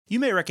You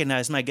may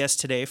recognize my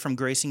guest today from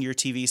gracing your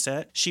TV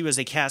set. She was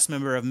a cast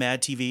member of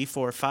Mad TV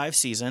for 5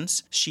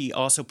 seasons. She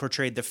also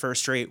portrayed the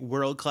first-rate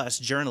world-class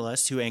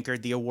journalist who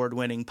anchored the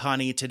award-winning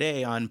Pawnee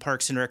Today on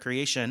Parks and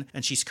Recreation,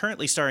 and she's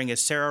currently starring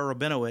as Sarah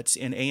Rabinowitz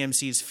in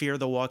AMC's Fear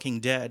the Walking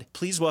Dead.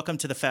 Please welcome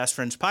to the Fast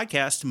Friends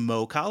podcast,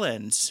 Mo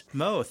Collins.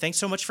 Mo, thanks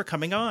so much for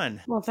coming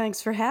on. Well,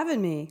 thanks for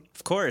having me.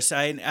 Of course.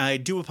 I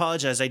do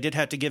apologize. I did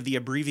have to give the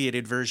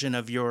abbreviated version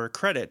of your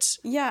credits.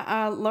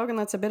 Yeah, Logan,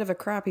 that's a bit of a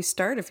crappy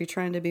start if you're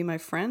trying to be my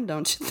friend,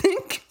 don't you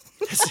think?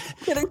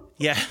 Kidding.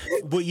 Yeah.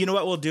 Well, you know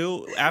what we'll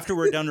do? After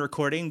we're done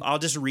recording, I'll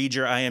just read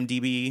your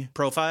IMDb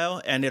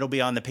profile, and it'll be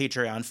on the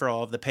Patreon for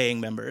all of the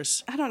paying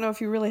members. I don't know if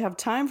you really have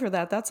time for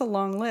that. That's a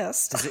long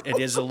list. It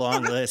is a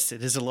long list.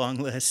 It is a long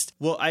list.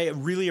 Well, I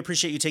really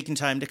appreciate you taking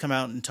time to come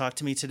out and talk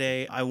to me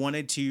today. I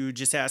wanted to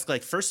just ask,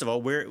 first of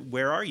all,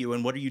 where are you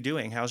and what are you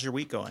doing? How's your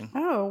week going?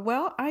 Oh,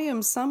 well, I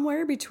am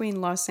somewhere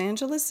between Los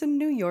Angeles and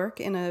New York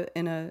in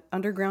a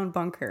underground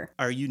bunker.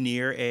 Are you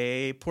near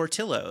a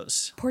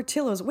Portillo's?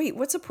 Portillo's. Wait,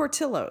 what's a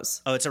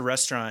Portillo's? Oh, it's a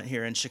restaurant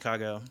here in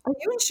Chicago. Are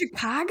you in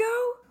Chicago?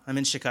 I'm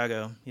in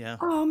Chicago, yeah.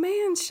 Oh,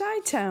 man,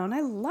 Chi-Town.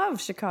 I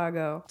love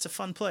Chicago. It's a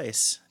fun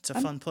place.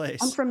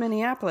 I'm from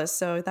Minneapolis,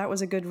 so that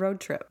was a good road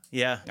trip.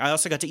 Yeah. I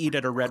also got to eat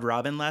at a Red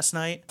Robin last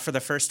night for the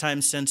first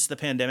time since the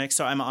pandemic.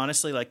 So I'm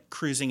honestly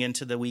cruising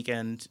into the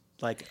weekend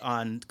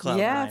on cloud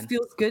Yeah, nine. it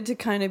feels good to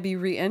kind of be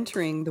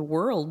re-entering the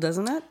world,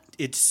 doesn't it?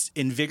 It's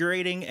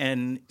invigorating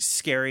and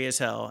scary as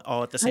hell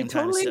all at the same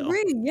time. I totally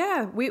agree.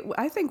 Yeah,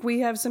 I think we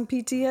have some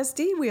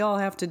PTSD we all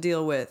have to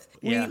deal with.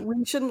 Yeah.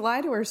 We shouldn't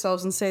lie to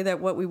ourselves and say that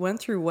what we went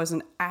through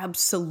wasn't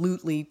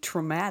absolutely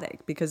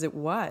traumatic, because it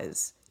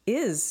was.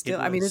 Is still.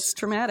 I mean, it's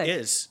traumatic. It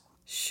is.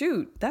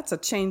 Shoot, that's a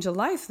change of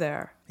life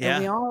there. Yeah.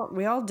 And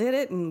we all did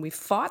it, and we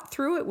fought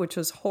through it, which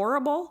was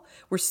horrible.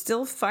 We're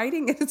still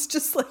fighting, and it's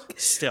just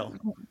still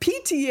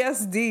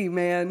PTSD,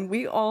 man.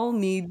 We all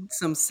need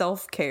some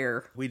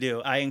self-care. We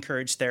do. I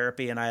encourage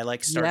therapy, and I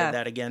started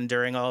that again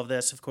during all of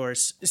this, of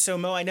course. So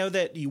Mo, I know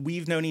that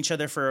we've known each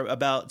other for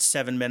about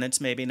 7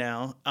 minutes, maybe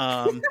now.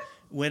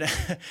 When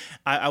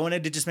I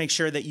wanted to just make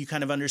sure that you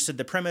kind of understood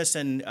the premise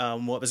and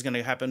what was going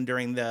to happen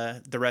during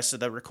the rest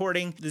of the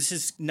recording. This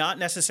is not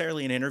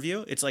necessarily an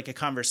interview. It's like a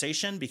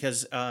conversation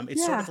because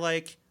it's sort of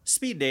like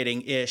speed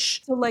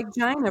dating-ish. So like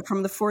Gina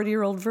from the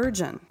 40-Year-Old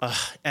Virgin.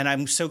 And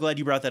I'm so glad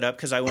you brought that up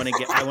because I want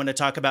to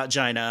talk about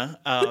Gina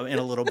in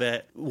a little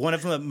bit. One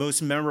of the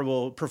most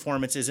memorable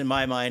performances in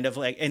my mind of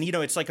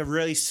it's like a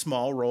really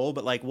small role,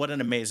 but what an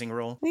amazing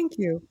role. Thank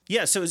you.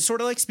 Yeah, so it's sort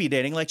of like speed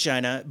dating, like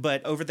Gina,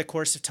 but over the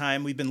course of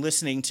time, we've been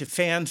listening to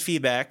fan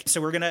feedback. So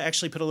we're going to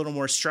actually put a little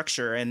more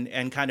structure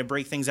and kind of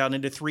break things out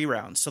into 3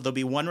 rounds. So there'll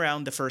be 1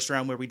 round, the first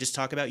round, where we just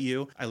talk about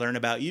you. I learn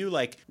about you,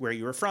 like where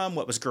you were from,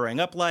 what was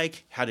growing up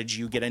like, how did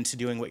you get into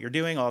doing what you're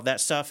doing, all of that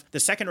stuff. The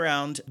second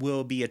round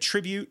will be a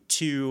tribute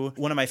to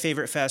one of my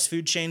favorite fast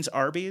food chains,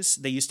 Arby's.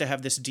 They used to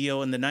have this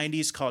deal in the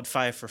 90s called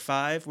 5 for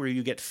 5, where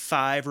you get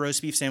 5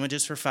 roast beef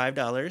sandwiches for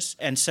 $5.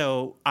 And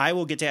so I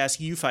will get to ask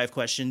you 5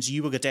 questions.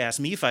 You will get to ask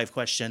me 5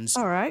 questions.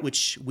 All right.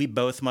 Which we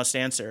both must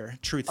answer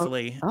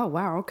truthfully. Oh,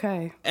 wow.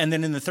 Okay. And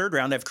then in the third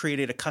round, I've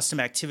created a custom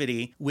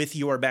activity with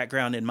your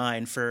background in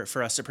mind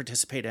for us to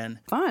participate in.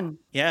 Fun.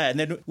 Yeah, and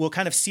then we'll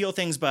kind of seal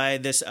things by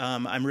this.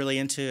 I'm really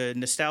into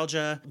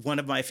nostalgia. One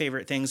of my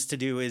favorite things to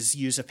do is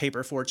use a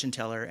paper fortune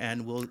teller,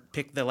 and we'll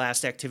pick the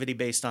last activity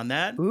based on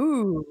that.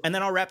 Ooh. And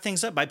then I'll wrap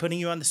things up by putting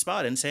you on the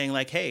spot and saying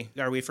hey,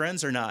 are we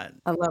friends or not?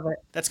 I love it.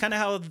 That's kind of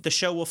how the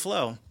show will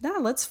flow. Yeah,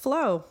 let's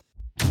flow.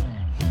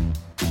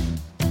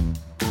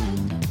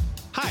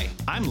 Hi,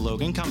 I'm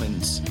Logan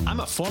Cummins.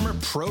 I'm a former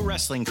pro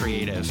wrestling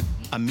creative,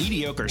 a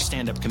mediocre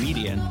stand-up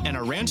comedian, and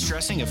a ranch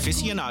dressing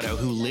aficionado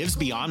who lives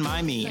beyond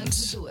my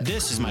means.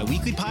 This is my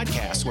weekly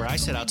podcast where I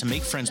set out to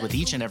make friends with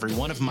each and every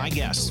one of my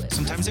guests.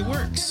 Sometimes it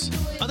works,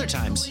 other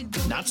times,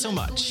 not so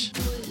much.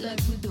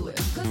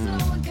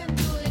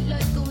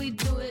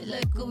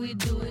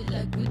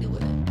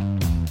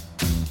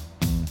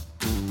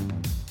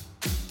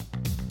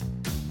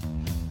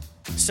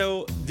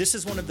 So this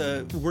is one of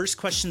the worst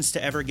questions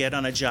to ever get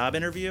on a job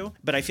interview,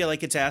 but I feel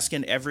like it's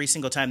asking every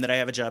single time that I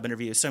have a job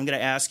interview. So I'm going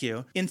to ask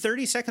you, in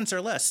 30 seconds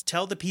or less,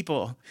 tell the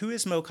people, who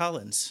is Mo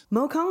Collins?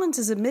 Mo Collins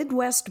is a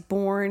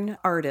Midwest-born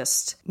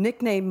artist.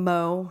 Nickname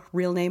Mo,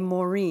 real name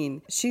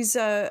Maureen. She's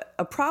a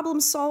problem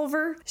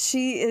solver.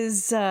 She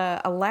is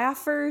a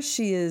laugher.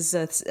 She is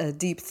a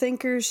deep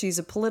thinker. She's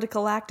a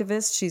political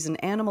activist. She's an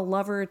animal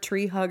lover, a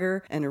tree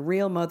hugger, and a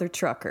real mother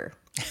trucker.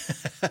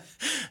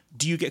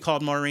 Do you get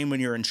called Maureen when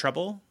you're in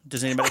trouble?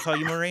 Does anybody call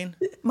you Maureen?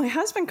 My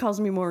husband calls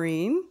me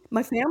Maureen.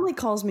 My family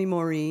calls me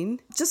Maureen.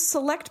 Just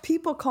select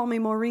people call me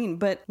Maureen,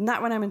 but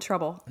not when I'm in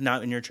trouble.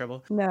 Not when you're in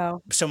trouble?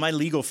 No. So my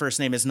legal first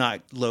name is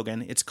not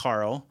Logan. It's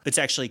Carl. It's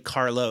actually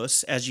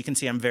Carlos. As you can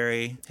see, I'm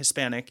very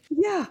Hispanic.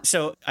 Yeah.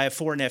 So I have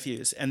 4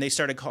 nephews, and they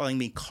started calling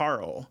me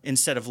Carl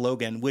instead of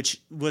Logan,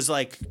 which was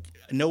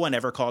no one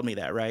ever called me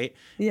that, right?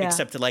 Yeah.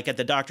 Except at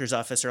the doctor's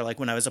office or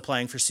when I was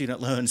applying for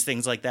student loans,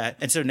 things like that.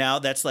 And so now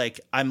that's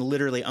I'm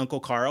literally Uncle Uncle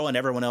Carl, and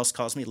everyone else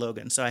calls me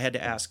Logan. So I had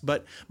to ask.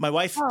 But my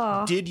wife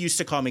did used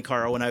to call me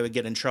Carl when I would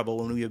get in trouble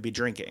when we would be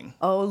drinking.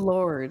 Oh,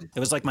 Lord. It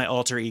was like my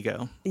alter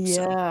ego.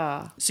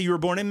 Yeah. So you were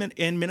born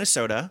in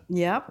Minnesota.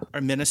 Yep. Or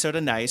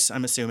Minnesota nice,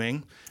 I'm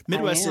assuming.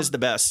 Midwest is the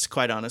best,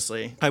 quite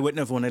honestly. I wouldn't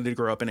have wanted to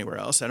grow up anywhere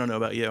else. I don't know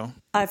about you.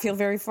 I feel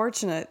very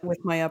fortunate with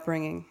my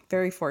upbringing.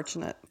 Very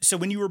fortunate. So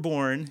when you were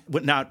born,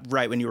 not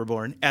right when you were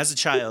born, as a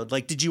child,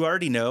 like, did you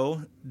already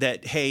know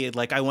that, hey,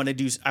 like, I want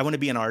to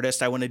be an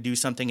artist. I want to do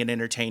something and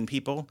entertain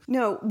people?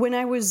 No, when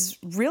I was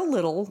real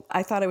little,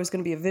 I thought I was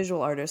going to be a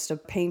visual artist, a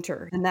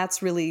painter. And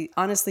that's really,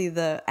 honestly,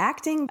 the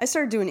acting. I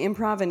started doing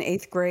improv in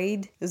 8th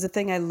grade. It was a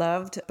thing I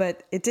loved,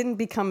 but it didn't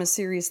become a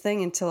serious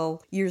thing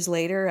until years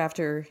later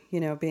after,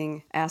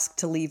 being asked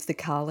to leave the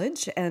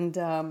college. And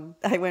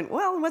I went,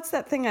 well, what's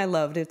that thing I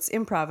loved? It's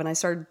improv. And I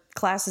started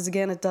classes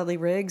again at Dudley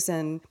Riggs,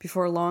 and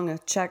before long a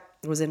check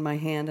was in my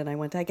hand and I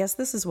went, I guess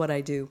this is what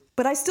I do.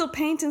 But I still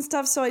paint and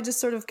stuff, so I just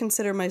sort of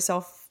consider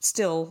myself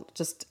still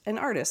just an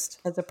artist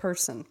as a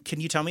person.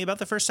 Can you tell me about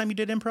the first time you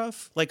did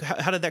improv? Like,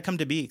 how did that come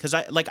to be? Because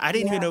I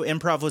didn't even know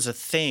improv was a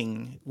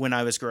thing when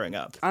I was growing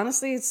up.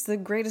 Honestly, it's the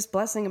greatest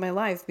blessing of my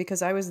life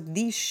because I was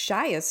the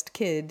shyest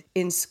kid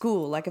in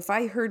school. Like, if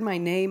I heard my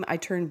name, I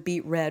turned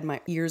beet red.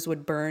 My ears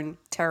would burn.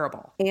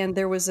 Terrible. And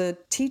there was a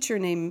teacher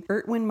named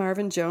Ertwin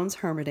Marvin Jones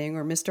Hermerding,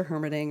 or Mr.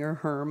 Hermerding, or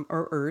Herm,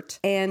 or Ert.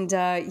 And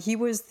he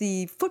was the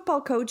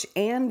football coach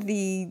and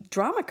the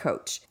drama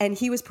coach. And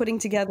he was putting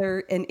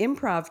together an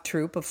improv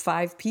troupe of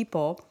 5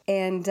 people.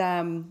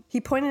 And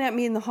he pointed at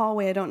me in the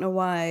hallway, I don't know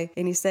why,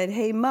 and he said,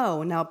 hey,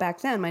 Mo. Now,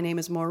 back then, my name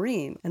is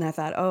Maureen. And I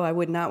thought, oh, I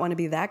would not want to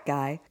be that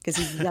guy because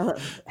he's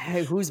yelling,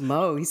 hey, who's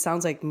Mo? He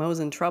sounds like Mo's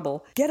in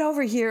trouble. Get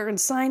over here and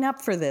sign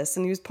up for this.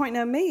 And he was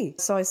pointing at me.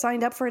 So I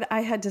signed up for it.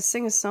 I had to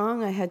sing a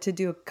song. I had to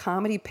do a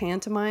comedy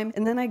pantomime.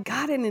 And then I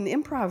got in an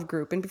improv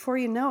group. And before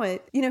you know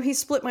it, he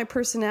split my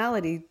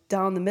personality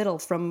down the middle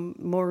from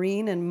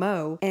Maureen and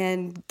Mo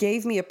and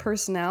gave me a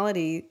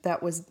personality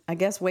that was, I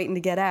guess, waiting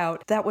to get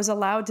out, that was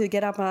allowed to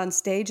get up on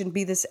stage and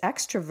be this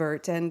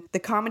extrovert. And the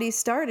comedy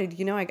started.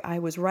 I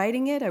was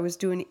writing it, I was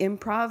doing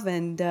improv,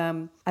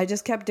 and I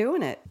just kept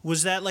doing it.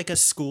 Was that like a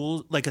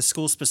school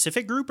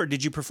specific group, or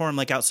did you perform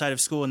like outside of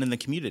school and in the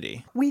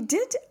community? We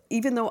did.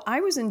 Even though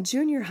I was in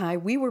junior high,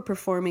 we were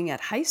performing at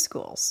high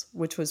schools,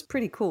 which was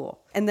pretty cool.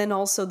 And then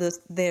also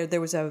there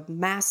was a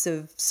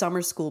massive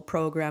summer school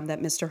program that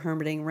Mr.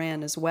 Hermerding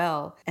ran as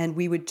well. And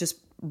we would just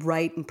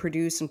write and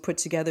produce and put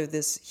together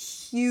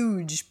this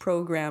huge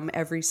program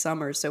every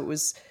summer. So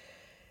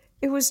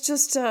it was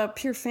just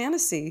pure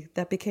fantasy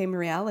that became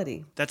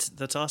reality.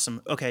 That's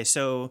awesome. Okay,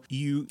 so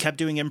you kept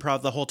doing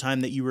improv the whole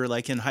time that you were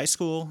like in high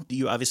school.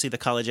 The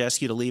college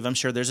asked you to leave. I'm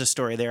sure there's a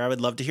story there. I would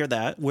love to hear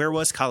that. Where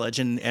was college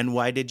and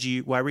why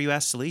were you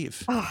asked to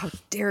leave? Oh, how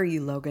dare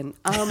you, Logan.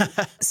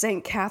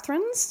 St.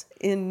 Catherine's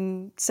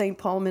in St.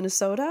 Paul,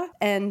 Minnesota.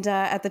 And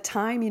at the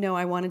time,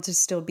 I wanted to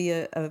still be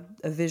a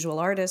visual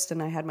artist,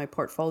 and I had my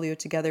portfolio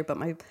together, but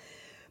my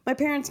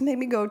parents made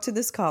me go to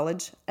this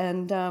college,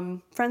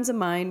 and friends of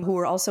mine who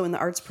were also in the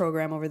arts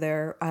program over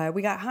there,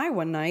 we got high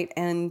one night,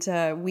 and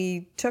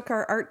we took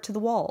our art to the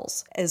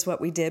walls, is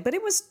what we did. But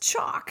it was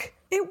chalk.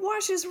 It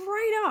washes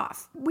right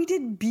off. We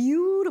did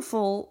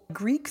beautiful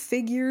Greek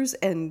figures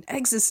and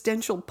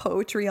existential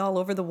poetry all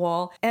over the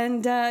wall.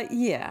 And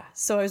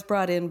so I was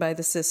brought in by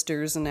the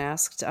sisters and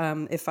asked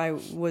if I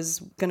was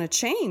going to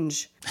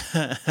change.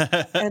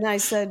 And I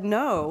said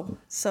no.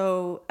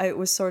 So it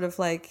was sort of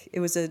like it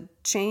was a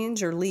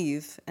change or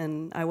leave.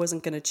 And I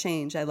wasn't going to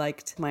change. I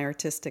liked my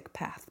artistic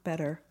path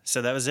better.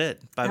 So that was it.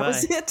 Bye-bye. That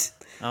was it.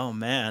 Oh,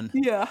 man.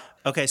 Yeah.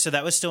 Okay, so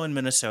that was still in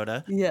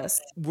Minnesota.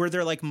 Yes. Were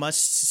there like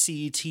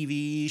must-see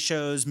TV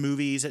shows,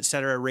 movies,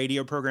 etc.,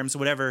 radio programs,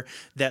 whatever,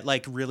 that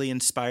like really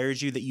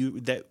inspired you that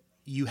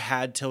you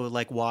had to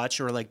like watch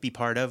or like be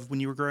part of when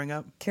you were growing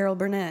up? Carol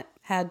Burnett.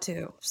 Had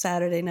to.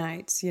 Saturday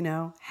nights,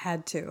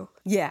 had to.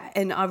 Yeah,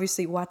 and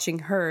obviously watching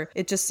her,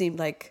 it just seemed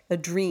like a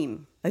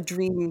dream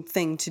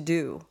thing to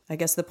do. I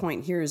guess the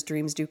point here is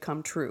dreams do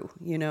come true,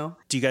 Do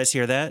you guys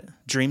hear that?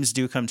 Dreams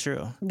do come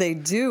true. They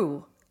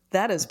do.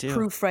 That is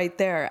proof right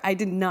there. I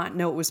did not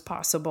know it was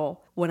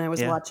possible when I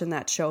was watching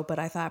that show, but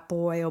I thought,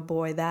 boy, oh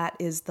boy, that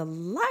is the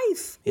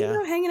life.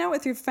 Yeah. Hanging out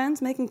with your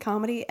friends, making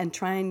comedy, and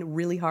trying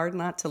really hard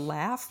not to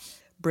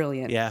laugh.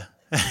 Brilliant. Yeah.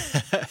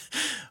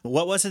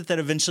 What was it that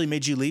eventually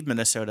made you leave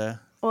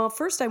Minnesota? Well,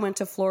 first I went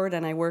to Florida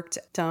and I worked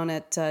down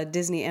at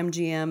Disney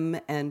MGM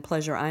and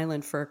Pleasure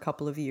Island for a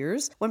couple of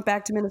years. Went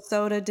back to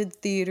Minnesota, did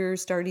theater,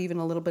 started even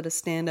a little bit of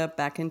stand-up,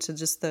 back into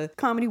just the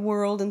comedy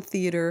world and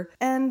theater.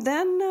 And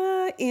then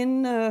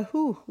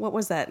what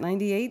was that,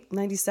 98,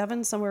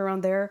 97, somewhere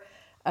around there,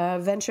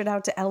 ventured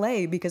out to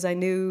LA because I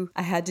knew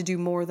I had to do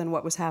more than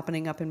what was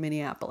happening up in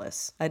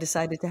Minneapolis. I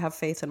decided to have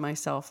faith in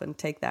myself and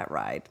take that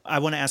ride. I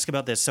want to ask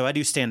about this. So I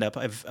do stand up.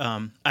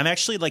 I'm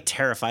actually like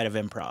terrified of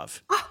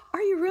improv.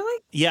 Are you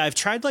really? Yeah, I've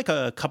tried like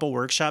a couple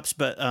workshops,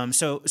 but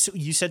so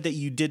you said that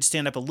you did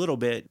stand up a little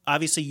bit.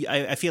 Obviously,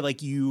 I feel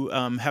like you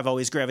have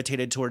always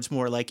gravitated towards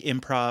more like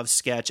improv,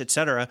 sketch,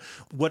 etc.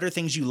 What are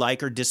things you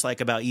like or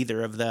dislike about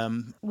either of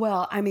them?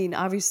 Well, I mean,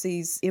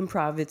 obviously,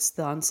 improv, it's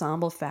the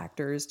ensemble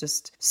factor is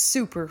just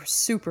super,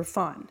 super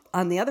fun.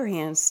 On the other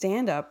hand,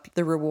 stand up,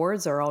 the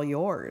rewards are all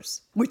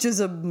yours, which is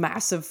a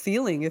massive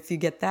feeling if you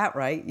get that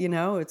right. You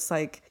know, it's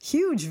like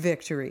huge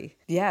victory.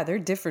 Yeah, they're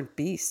different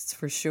beasts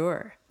for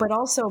sure. But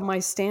also, my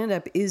stand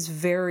up is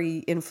very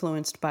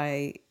influenced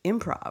by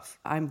improv.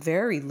 I'm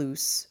very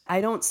loose.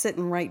 I don't sit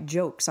and write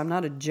jokes. I'm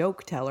not a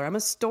joke teller. I'm a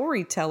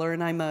storyteller,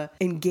 and I'm a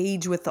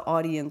engage with the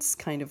audience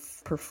kind of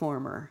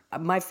performer.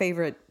 My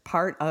favorite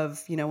part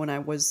of, when I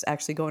was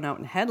actually going out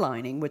and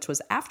headlining, which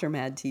was after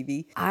Mad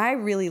TV, I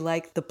really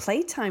liked the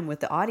playtime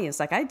with the audience.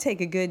 Like I'd take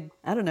a good,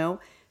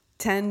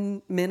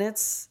 10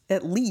 minutes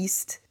at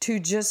least to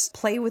just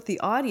play with the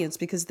audience,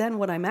 because then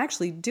what I'm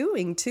actually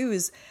doing too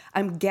is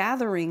I'm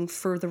gathering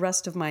for the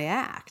rest of my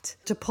act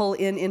to pull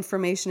in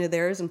information of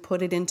theirs and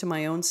put it into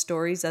my own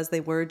stories as they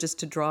were, just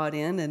to draw it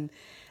in.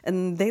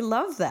 And they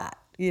love that.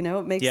 It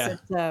makes it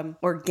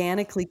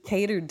organically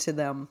catered to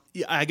them.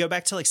 Yeah, I go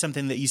back to like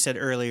something that you said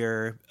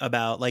earlier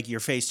about like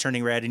your face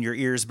turning red and your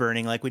ears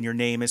burning, like when your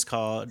name is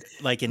called,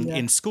 like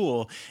in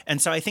school.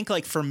 And so I think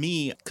like for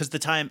me, because the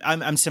time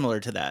I'm similar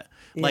to that.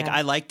 Yeah. Like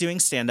I like doing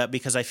stand up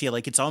because I feel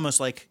like it's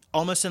almost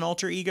an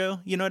alter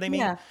ego. You know what I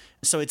mean? Yeah.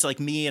 So it's like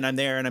me and I'm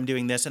there and I'm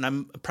doing this, and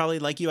I'm probably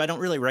like you. I don't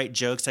really write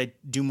jokes. I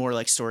do more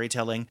like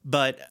storytelling.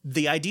 But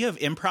the idea of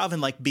improv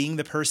and like being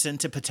the person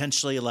to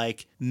potentially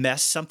like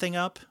mess something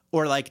up,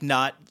 or like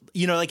not,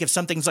 like if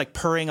something's like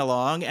purring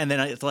along and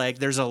then it's like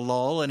there's a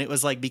lull and it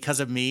was like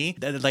because of me,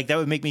 that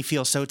would make me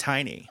feel so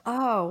tiny.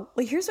 Oh,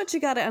 well, here's what you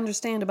got to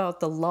understand about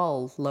the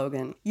lull,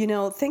 Logan.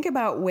 Think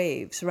about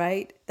waves,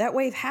 right? That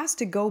wave has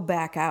to go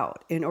back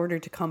out in order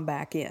to come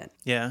back in.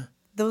 Yeah.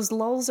 Those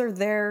lulls are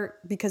there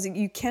because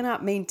you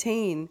cannot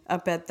maintain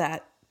up at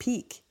that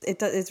peak.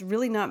 It's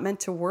really not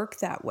meant to work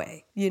that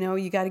way.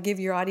 You got to give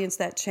your audience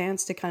that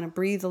chance to kind of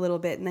breathe a little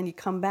bit, and then you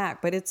come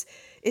back. But it's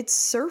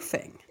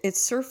surfing.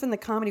 It's surfing the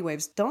comedy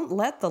waves. Don't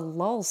let the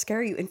lull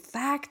scare you. In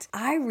fact,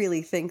 I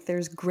really think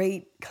there's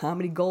great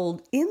comedy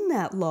gold in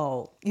that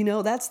lull.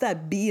 That's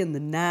that be in the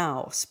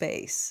now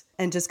space,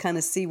 and just kind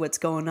of see what's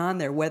going on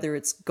there, whether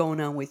it's going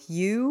on with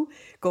you,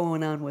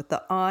 going on with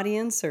the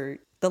audience, or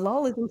the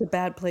lull isn't a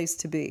bad place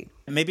to be.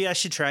 Maybe I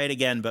should try it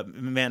again, but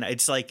man,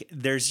 it's like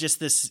there's just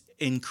this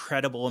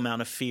incredible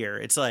amount of fear.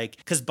 It's like,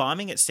 because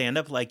bombing at stand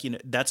up, like,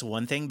 that's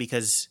one thing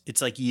because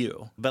it's like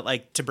you, but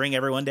like to bring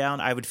everyone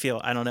down, I would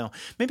feel, I don't know.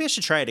 Maybe I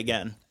should try it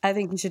again. I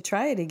think you should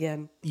try it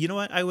again. You know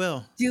what? I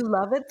will. Do you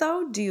love it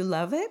though? Do you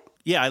love it?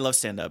 Yeah, I love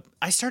stand-up.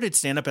 I started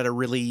stand-up at a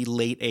really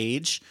late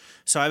age.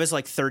 So I was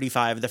like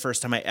 35 the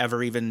first time I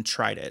ever even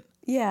tried it.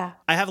 Yeah.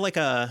 I have like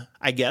a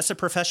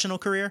professional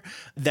career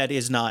that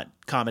is not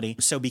comedy.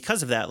 So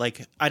because of that,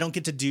 like I don't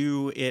get to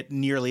do it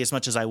nearly as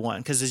much as I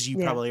want. Because as you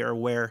probably are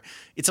aware,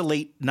 it's a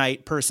late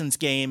night person's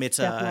game. It's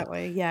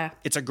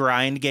it's a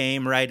grind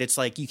game, right? It's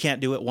like you can't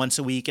do it once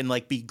a week and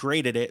like be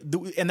great at it.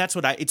 And that's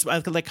what it's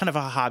like kind of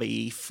a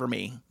hobby for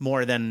me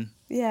more than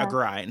a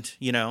grind,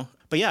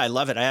 But yeah, I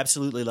love it. I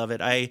absolutely love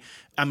it.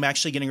 I'm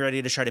actually getting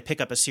ready to try to pick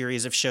up a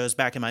series of shows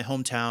back in my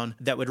hometown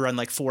that would run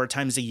like 4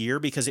 times a year,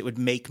 because it would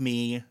make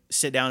me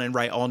sit down and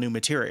write all new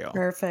material.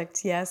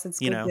 Perfect. Yes, it's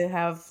good to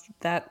have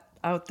that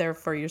out there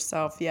for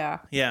yourself. Yeah.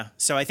 Yeah.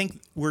 So I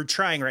think we're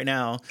trying right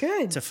now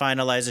to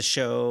finalize a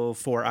show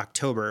for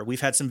October.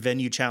 We've had some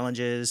venue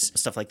challenges,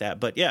 stuff like that.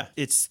 But yeah,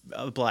 it's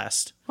a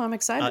blast. Well, I'm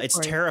excited. It's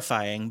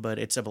terrifying, but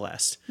it's a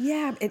blast.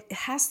 Yeah, it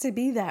has to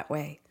be that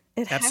way.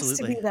 It has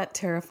to be that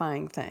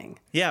terrifying thing.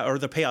 Yeah, or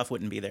the payoff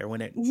wouldn't be there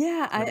when it...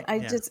 Yeah,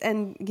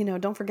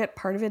 don't forget,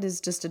 part of it is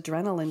just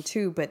adrenaline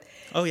too. But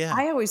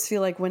I always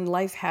feel like when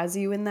life has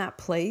you in that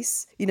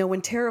place,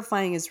 when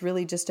terrifying is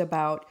really just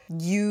about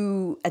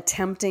you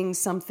attempting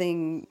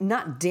something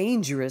not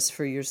dangerous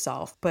for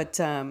yourself, but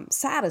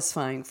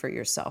satisfying for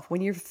yourself. When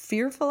you're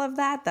fearful of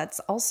that, that's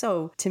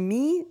also, to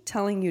me,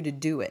 telling you to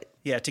do it.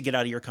 Yeah, to get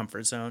out of your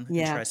comfort zone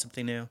and try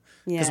something new.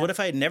 Because what if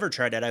I had never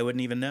tried it? I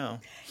wouldn't even know.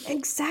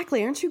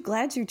 Exactly. Aren't you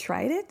glad you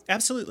tried it?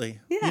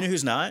 Absolutely. Yeah. You know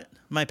who's not?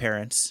 My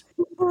parents.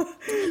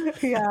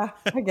 Yeah,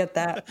 I get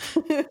that.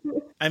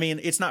 I mean,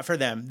 it's not for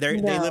them. They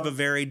live a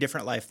very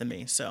different life than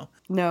me. So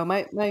no,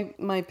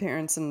 my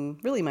parents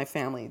and really my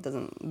family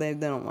they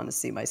don't want to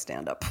see my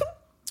stand up.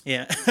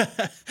 Yeah.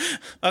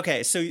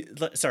 Okay. So,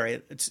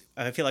 sorry.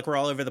 I feel like we're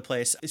all over the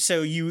place.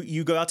 So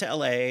you go out to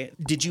LA.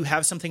 Did you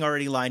have something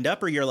already lined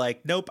up, or you're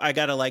like, nope, I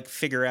got to like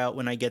figure out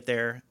when I get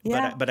there,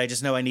 but I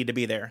just know I need to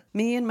be there?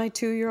 Me and my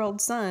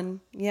 2-year-old son.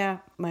 Yeah.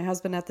 My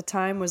husband at the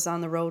time was on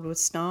the road with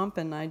Stomp,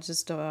 and I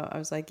just, I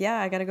was like,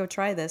 yeah, I got to go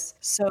try this.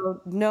 So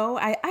no,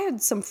 I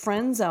had some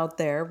friends out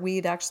there.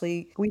 We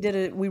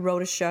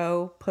wrote a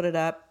show, put it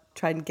up,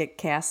 tried to get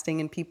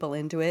casting and people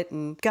into it,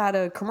 and got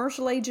a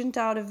commercial agent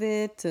out of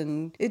it,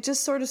 and it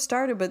just sort of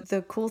started. But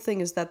the cool thing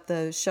is that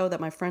the show that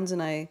my friends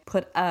and I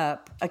put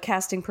up, a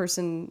casting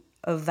person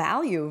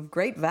value, of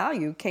great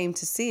value, came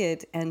to see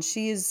it. And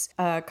she's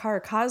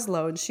Kara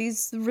Kozlow, and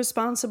she's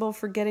responsible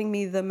for getting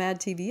me the Mad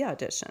TV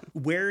audition.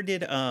 Where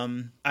did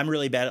I'm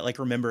really bad at like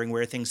remembering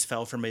where things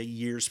fell from a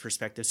year's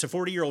perspective. So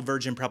 40-Year-Old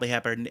Virgin probably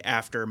happened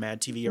after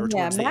Mad TV or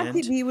towards the Mad end.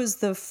 TV was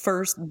the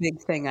first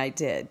big thing I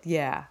did.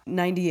 Yeah,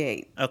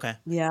 98. Okay.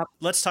 Yep.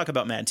 Let's talk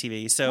about Mad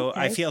TV. So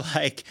I feel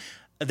like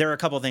there are a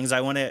couple of things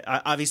I want to.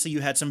 Obviously, you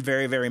had some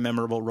very, very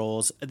memorable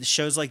roles.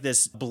 Shows like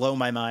this blow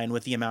my mind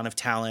with the amount of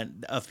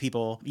talent of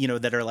people, you know,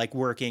 that are like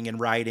working and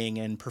writing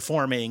and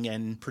performing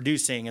and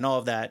producing and all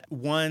of that.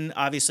 One,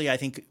 obviously, I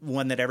think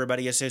one that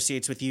everybody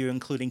associates with you,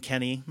 including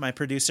Kenny, my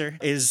producer,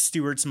 is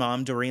Stuart's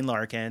mom, Doreen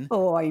Larkin.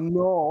 Oh, I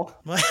know.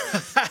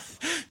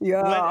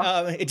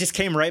 Yeah. It just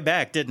came right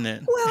back, didn't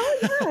it? Well,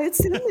 yeah,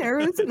 it's in there,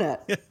 isn't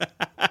it?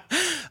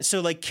 So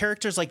like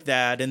characters like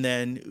that, and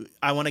then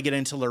I want to get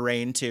into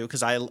Lorraine too,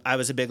 because I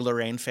was a big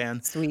Lorraine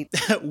fan. Sweet.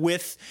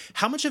 With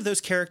how much of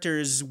those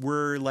characters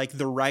were like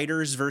the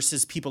writers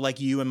versus people like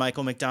you and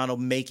Michael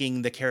McDonald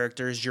making the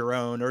characters your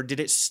own, or did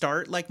it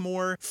start like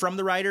more from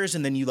the writers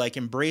and then you like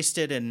embraced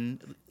it?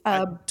 And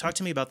talk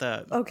to me about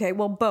that. Okay,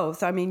 well,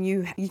 both. I mean,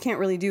 you can't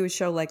really do a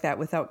show like that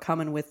without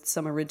coming with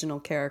some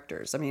original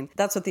characters. I mean,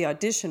 that's what the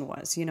audition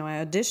was. You know,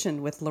 I auditioned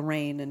with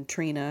Lorraine and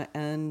Trina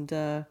and,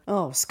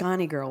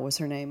 Scotty Girl was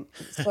her name.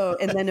 So,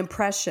 and then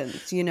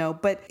impressions, you know,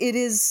 but it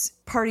is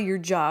part of your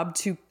job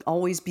to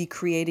always be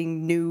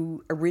creating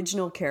new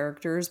original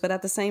characters. But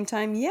at the same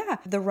time,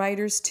 the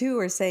writers too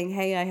are saying,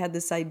 hey, I had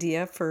this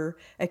idea for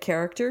a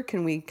character.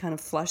 Can we kind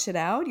of flush it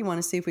out? You want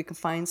to see if we can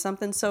find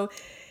something? So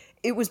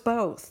it was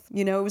both.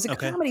 You know, it was a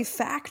comedy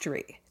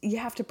factory. You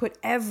have to put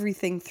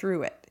everything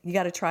through it. You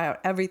got to try out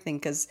everything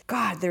because,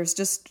 God, there's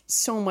just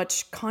so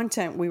much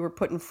content we were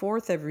putting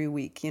forth every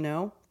week, you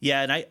know?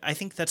 Yeah, and I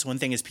think that's one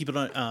thing is people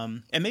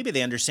don't, and maybe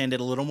they understand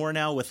it a little more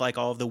now with like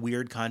all of the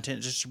weird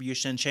content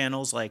distribution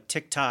channels like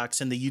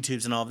TikToks and the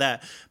YouTubes and all of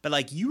that. But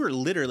like you were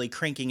literally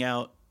cranking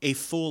out a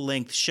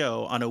full-length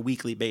show on a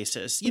weekly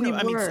basis. You know,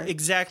 I mean,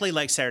 exactly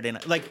like Saturday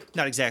Night. Like,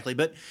 not exactly,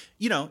 but,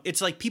 you know,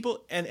 it's like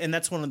people, and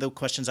that's one of the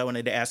questions I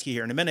wanted to ask you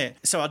here in a minute.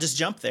 So I'll just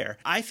jump there.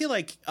 I feel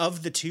like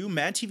of the two,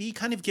 Mad TV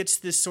kind of gets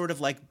this sort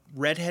of like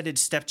redheaded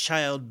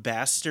stepchild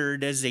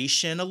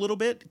bastardization a little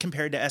bit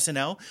compared to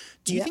SNL.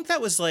 Do you think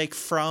that was like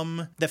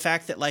from the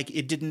fact that like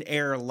it didn't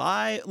air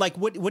live? Like,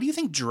 what do you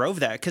think drove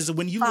that? Because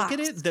when you look at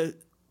it,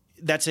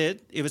 that's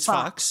it. It was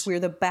Fox.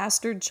 We're the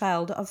bastard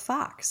child of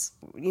Fox.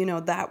 You know,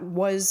 that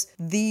was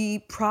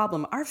the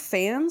problem. Our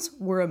fans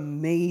were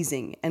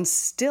amazing and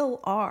still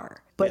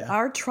are. But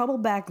our trouble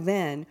back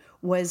then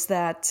was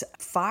that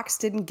Fox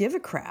didn't give a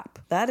crap.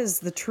 That is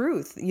the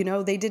truth. You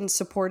know, they didn't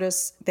support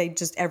us. They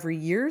just every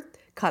year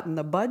cutting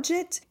the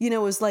budget. You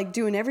know, it was like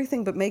doing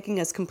everything but making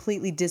us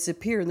completely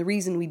disappear. And the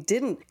reason we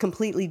didn't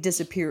completely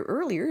disappear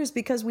earlier is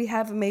because we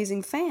have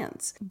amazing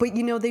fans. But,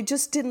 you know, they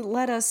just didn't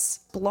let us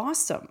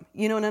blossom.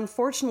 You know, and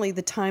unfortunately,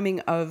 the timing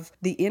of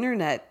the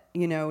internet,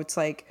 you know, it's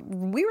like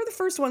we were the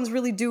first ones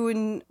really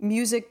doing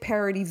music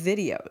parody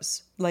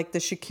videos, like the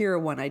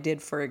Shakira one I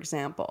did, for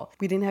example.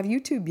 We didn't have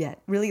YouTube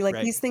yet. Really, like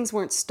these things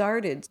weren't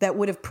started that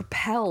would have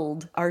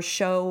propelled our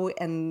show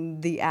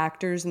and the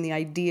actors and the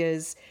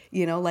ideas,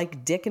 you know,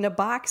 like Dick in a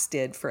Box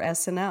did for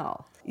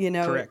SNL. You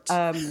know, correct.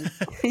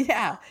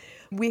 Yeah.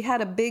 We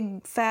had a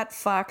big fat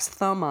Fox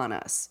thumb on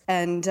us.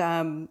 And,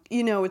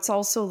 you know, it's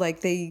also like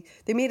they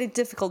made it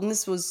difficult. And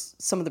this was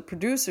some of the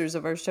producers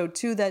of our show,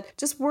 too, that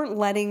just weren't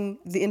letting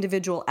the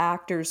individual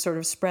actors sort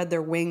of spread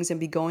their wings and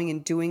be going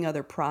and doing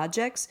other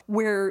projects,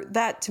 where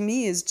that, to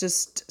me, is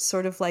just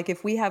sort of like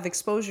if we have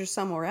exposure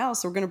somewhere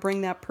else, we're going to bring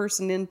that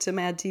person into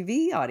Mad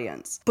TV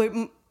audience. But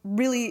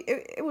really,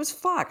 it was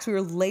Fox. We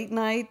were late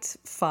night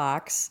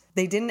Fox.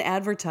 They didn't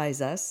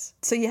advertise us.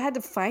 So you had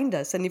to find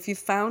us. And if you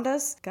found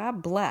us,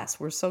 God bless.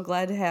 We're so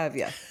glad to have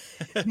you.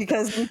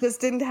 Because we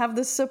just didn't have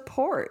the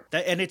support.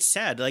 And it's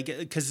sad, like,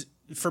 because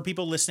for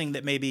people listening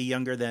that may be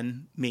younger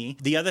than me,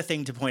 the other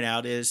thing to point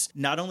out is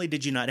not only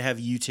did you not have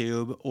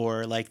YouTube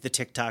or like the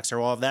TikToks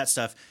or all of that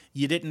stuff,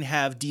 you didn't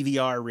have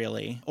DVR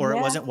really, or it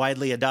wasn't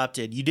widely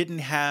adopted. You didn't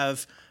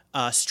have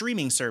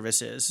streaming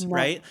services,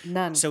 right?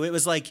 None. So it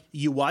was like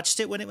you watched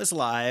it when it was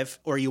live,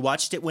 or you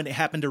watched it when it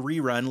happened to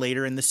rerun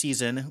later in the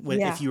season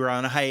if you were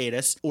on a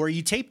hiatus, or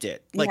you taped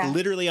it, like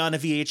literally on a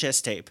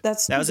VHS tape. That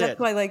was it. That's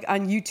why, like,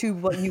 on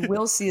YouTube, what you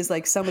will see is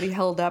like somebody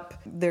held up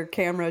their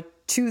camera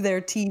to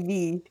their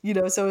TV, you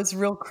know, so it's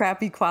real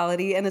crappy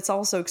quality, and it's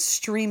also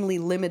extremely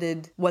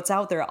limited what's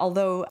out there.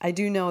 Although I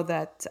do know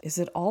that, is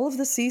it all of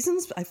the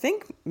seasons? I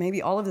think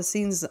maybe all of the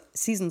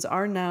seasons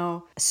are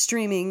now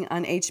streaming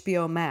on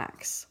HBO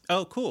Max.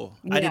 Oh, cool.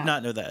 I did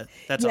not know that.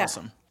 That's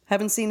awesome.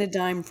 Haven't seen a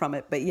dime from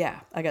it, but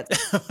I got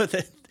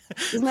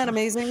Isn't that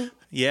amazing?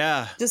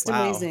 Yeah. Just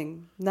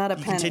amazing. Not a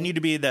penny. You continue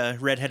to be the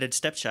redheaded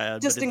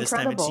stepchild, just but at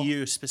incredible. This time it's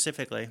you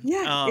specifically.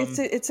 Yeah,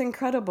 it's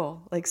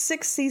incredible. Like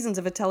 6 seasons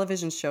of a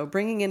television show,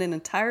 bringing in an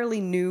entirely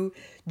new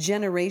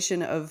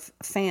generation of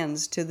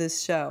fans to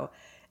this show.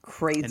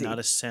 Crazy. And not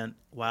a cent.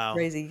 Wow.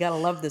 Crazy. You got to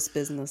love this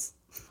business.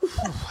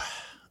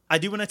 I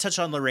do want to touch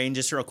on Lorraine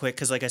just real quick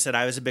because, like I said,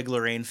 I was a big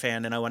Lorraine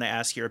fan, and I want to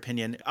ask your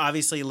opinion.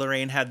 Obviously,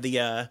 Lorraine had the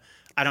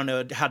I don't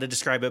know how to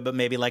describe it, but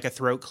maybe like a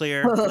throat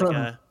clear, like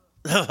a.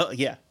 Oh,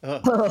 yeah.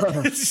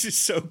 Oh. This is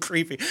so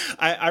creepy.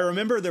 I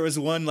remember there was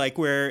one like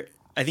where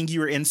I think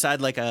you were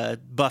inside like a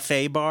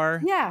buffet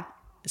bar. Yeah.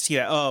 So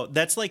yeah, oh,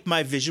 that's like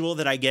my visual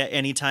that I get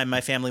anytime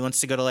my family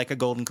wants to go to like a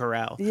Golden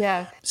Corral.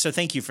 Yeah. So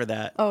thank you for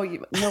that. Oh,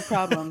 no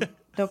problem.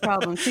 No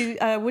problem. She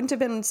wouldn't have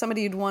been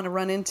somebody you'd want to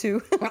run into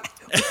with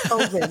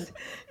COVID,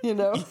 you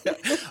know? Yeah.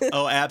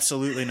 Oh,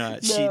 absolutely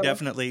not. No. She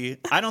definitely,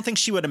 I don't think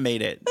she would have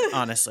made it,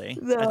 honestly.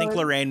 No. I think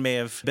Lorraine may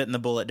have bitten the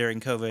bullet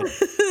during COVID.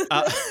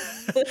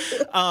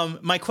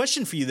 My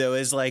question for you, though,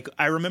 is like,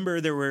 I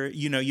remember there were,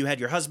 you had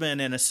your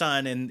husband and a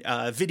son and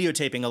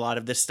videotaping a lot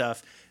of this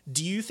stuff.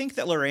 Do you think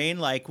that Lorraine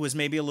like was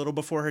maybe a little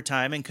before her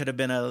time and could have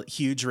been a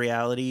huge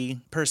reality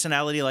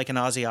personality like an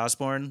Ozzy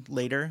Osbourne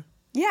later?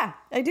 Yeah,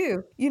 I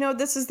do.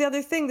 This is the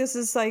other thing. This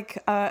is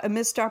like a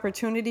missed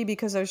opportunity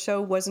because our show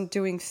wasn't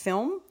doing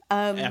film.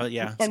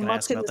 Yeah, and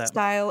much in the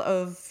style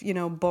of,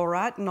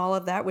 Borat and all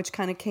of that, which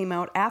kind of came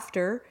out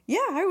after. Yeah,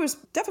 I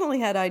definitely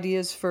had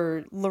ideas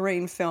for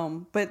Lorraine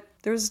film, but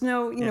there's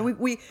no,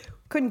 we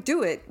couldn't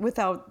do it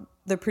without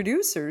the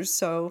producers.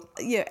 So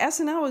yeah,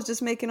 SNL was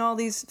just making all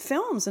these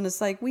films, and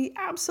it's like we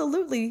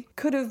absolutely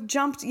could have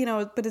jumped,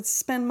 but it's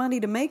spend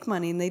money to make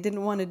money, and they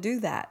didn't want to do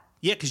that.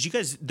 Yeah, because you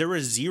guys, there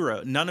was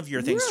none of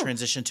your things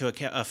transitioned to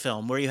a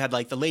film where you had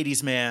like The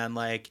Ladies' Man,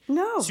 like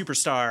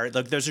Superstar.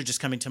 Like those are just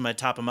coming to my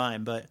top of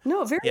mind. But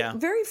no,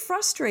 very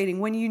frustrating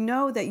when you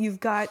know that you've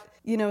got,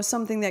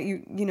 something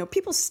that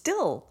people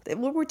still,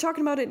 we're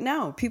talking about it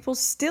now. People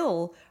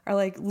still are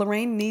like,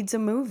 Lorraine needs a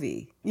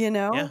movie,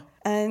 Yeah.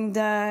 And,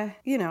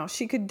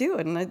 she could do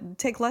it. And I'd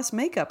take less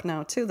makeup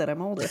now, too, that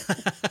I'm older.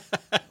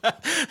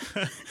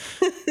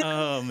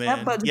 Oh, man.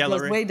 That budget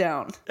goes way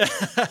down.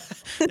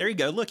 There you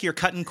go. Look, you're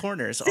cutting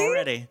corners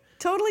already.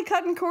 Totally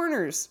cutting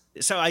corners.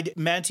 So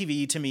Mad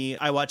TV, to me,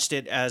 I watched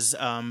it as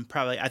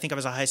probably, I think I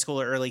was a high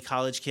school or early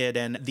college kid.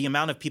 And the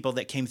amount of people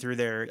that came through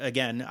there,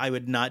 again, I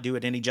would not do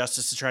it any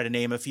justice to try to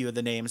name a few of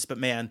the names. But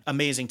man,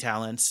 amazing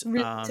talents.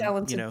 Really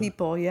talented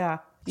people, yeah.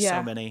 Yeah.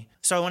 So many.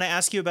 So I want to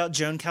ask you about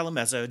Joan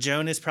Calamezzo.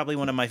 Joan is probably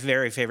one of my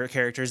very favorite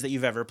characters that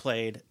you've ever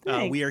played.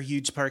 We are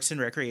huge Parks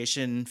and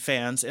Recreation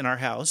fans in our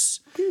house.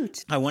 Good.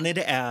 I wanted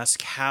to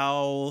ask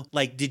how,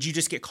 did you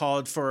just get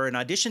called for an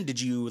audition? Did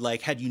you,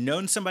 had you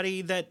known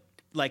somebody that,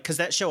 because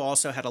that show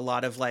also had a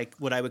lot of,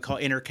 what I would call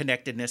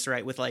interconnectedness,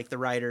 right, with, the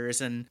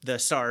writers and the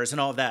stars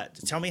and all of that.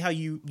 Tell me how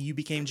you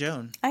became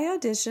Joan. I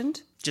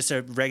auditioned. Just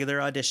a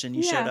regular audition.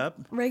 You showed up?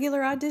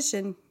 Regular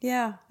audition.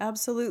 Yeah,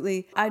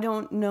 absolutely. I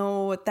don't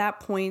know at that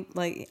point,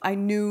 I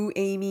knew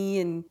Amy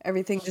and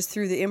everything just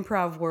through the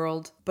improv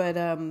world, but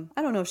I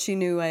don't know if she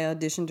knew I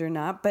auditioned or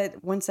not.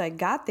 But once I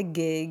got the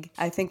gig,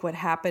 I think what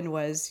happened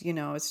was,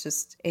 it's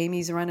just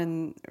Amy's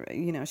running,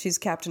 she's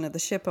captain of the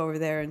ship over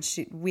there, and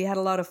we had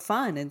a lot of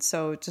fun. And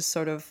so just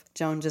sort of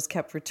Joan just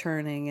kept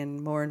returning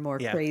and more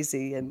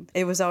crazy. And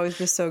it was always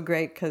just so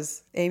great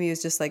because Amy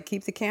was just like,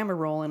 keep the camera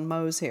rolling,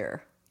 Mo's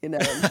here.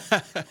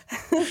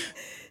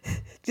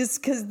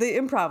 Just because the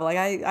improv,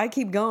 I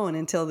keep going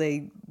until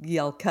they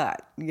yell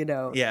cut,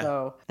 Yeah.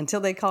 So until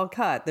they call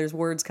cut, there's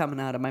words coming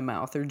out of my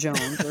mouth or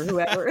Jones or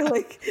whoever,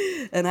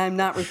 and I'm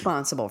not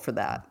responsible for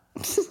that.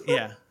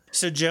 Yeah.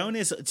 So Joan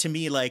is, to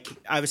me,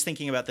 I was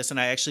thinking about this and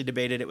I actually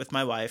debated it with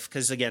my wife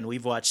because, again,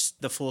 we've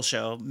watched the full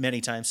show many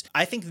times.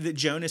 I think that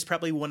Joan is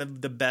probably one of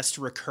the best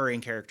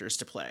recurring characters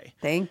to play.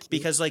 Thank you.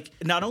 Because,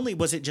 not only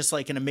was it just,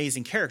 an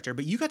amazing character,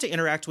 but you got to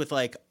interact with,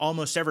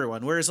 almost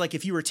everyone. Whereas,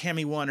 if you were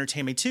Tammy 1 or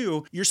Tammy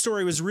 2, your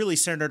story was really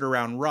centered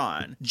around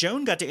Ron.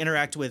 Joan got to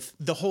interact with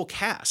the whole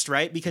cast,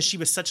 right? Because she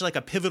was such,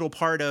 a pivotal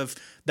part of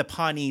the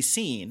Pawnee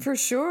scene. For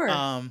sure.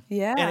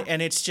 Yeah.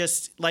 And it's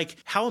just,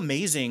 how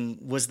amazing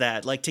was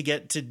that? To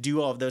get to do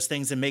all of those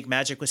things and make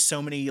magic with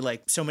so many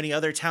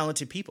other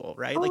talented people,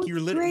 right? Oh, you're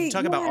literally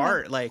talking about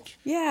art,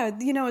 yeah,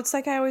 it's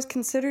I always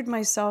considered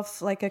myself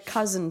like a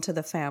cousin to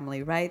the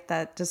family, right?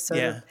 That just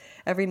sort of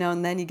every now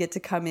and then you get to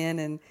come in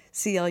and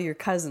see all your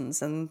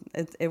cousins, and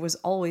it was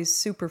always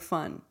super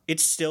fun.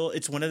 It's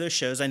one of those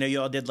shows. I know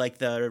you all did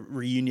the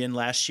reunion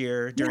last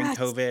year during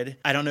COVID.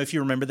 I don't know if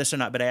you remember this or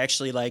not, but I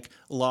actually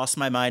lost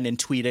my mind and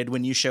tweeted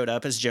when you showed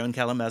up as Joan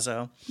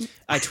Calamezzo.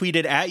 I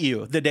tweeted at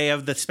you the day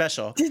of the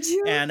special. Did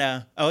you?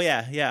 And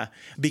yeah,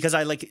 because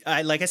I like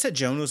I said,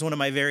 Joan was one of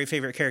my very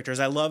favorite characters.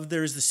 I love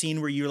there's the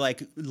scene where you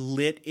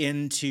lit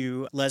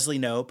into Leslie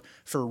Knope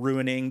for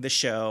ruining the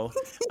show,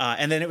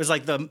 and then it was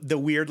the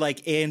weird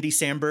Andy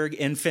Samberg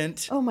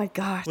infant. Oh my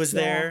gosh, was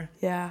there?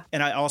 Yeah.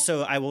 And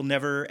I will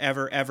never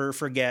ever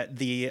forget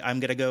I'm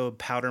gonna go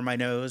powder my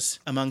nose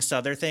amongst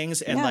other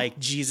things, and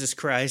Jesus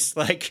Christ,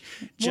 just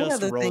what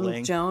other rolling.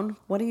 Things, Joan?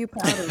 What are you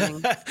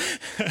powdering?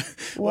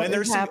 What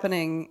is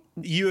happening?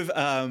 You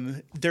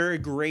have there are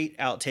great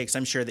outtakes,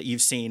 I'm sure, that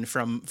you've seen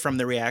from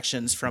the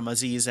reactions from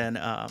Aziz and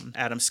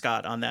Adam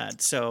Scott on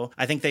that. So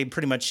I think they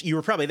pretty much, you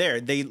were probably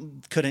there. They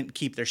couldn't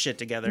keep their shit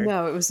together.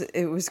 No,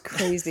 it was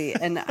crazy.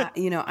 And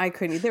I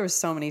couldn't, there was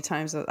so many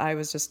times that I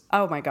was just,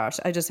 oh my gosh,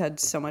 I just had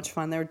so much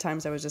fun. There were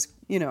times I was just,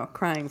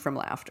 crying from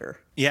laughter.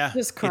 Yeah.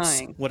 Just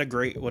crying. What a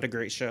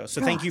great show.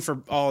 So thank you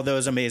for all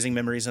those amazing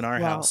memories in our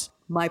house.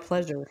 My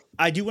pleasure.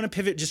 I do want to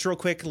pivot just real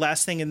quick,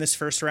 last thing in this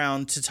first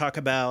round, to talk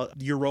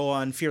about your role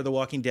on Fear the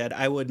Walking Dead.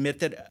 I will admit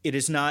that it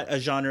is not a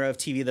genre of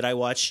TV that I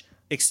watch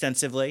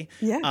extensively.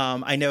 Yeah.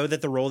 I know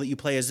that the role that you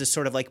play is this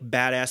sort of like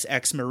badass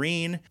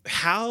ex-Marine.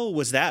 How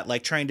was that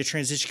like trying to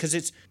transition?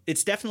 Because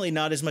it's definitely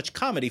not as much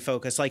comedy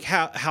focused. Like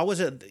how was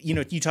it?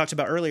 You talked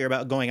about earlier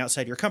about going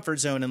outside your comfort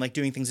zone and like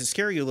doing things that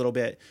scare you a little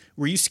bit.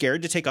 Were you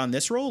scared to take on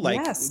this role? Like,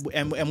 yes.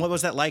 And what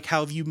was that like? How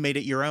have you made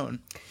it your own?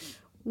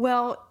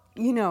 Well,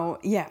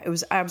 it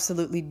was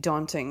absolutely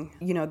daunting.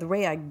 The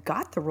way I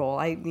got the role,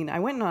 I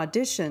went and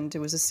auditioned. It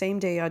was a same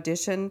day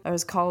audition. I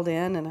was called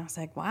in and I was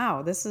like,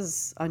 wow, this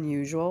is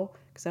unusual.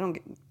 Because I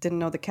didn't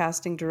know the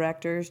casting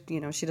director.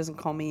 She doesn't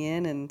call me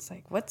in, and it's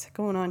like, what's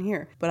going on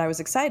here? But I was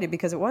excited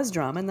because it was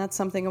drama, and that's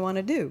something I want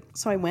to do.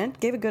 So I went,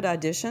 gave a good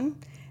audition,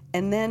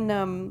 and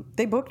then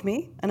they booked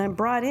me, and I'm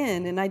brought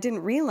in, and I didn't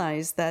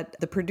realize that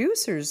the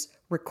producers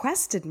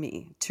requested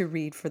me to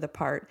read for the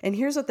part. And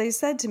here's what they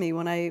said to me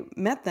when I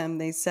met them.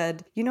 They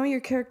said, your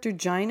character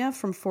Gina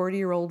from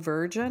 40-Year-Old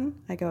Virgin?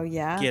 I go,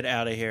 yeah. Get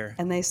out of here.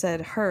 And they said,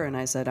 her. And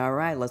I said, all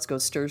right, let's go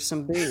stir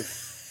some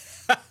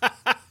beef.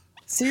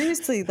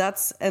 Seriously,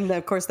 and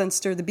of course, then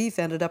Stir the Beef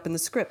ended up in the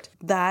script.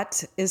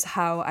 That is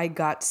how I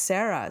got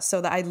Sarah.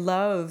 So I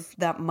love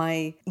that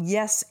my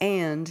yes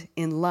and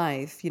in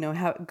life,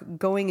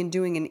 going and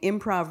doing an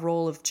improv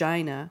role of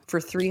Gina for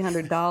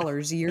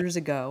 $300 years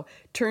ago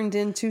turned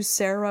into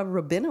Sarah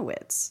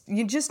Rabinowitz.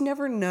 You just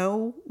never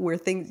know where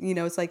things,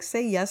 it's like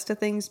say yes to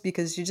things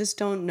because you just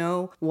don't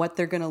know what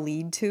they're going to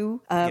lead to.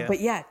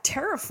 But yeah,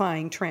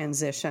 terrifying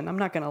transition. I'm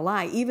not going to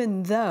lie,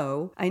 even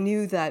though I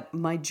knew that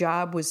my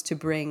job was to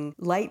bring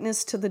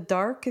lightness to the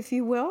dark, if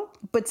you will,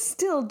 but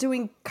still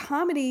doing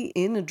comedy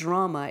in a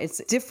drama.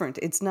 It's different.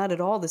 It's not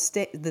at all the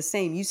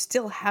same. You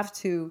still have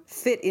to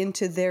fit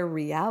into their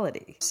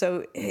reality.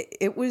 So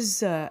it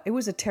was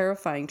a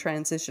terrifying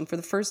transition. For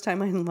the first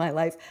time in my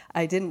life,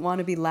 I didn't want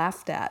to be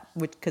laughed at,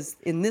 because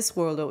in this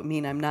world it would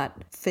mean I'm not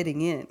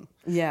fitting in.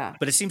 Yeah.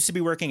 But it seems to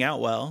be working out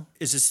well.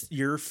 Is this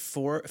your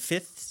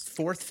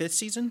fifth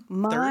season?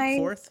 Third,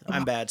 fourth?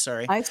 I'm bad,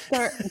 sorry.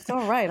 It's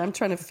all right. I'm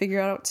trying to figure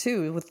out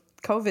too. With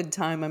COVID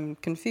time, I'm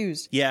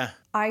confused. Yeah.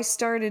 I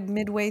started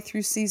midway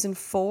through season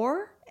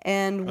 4,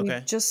 and we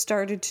just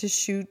started to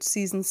shoot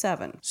season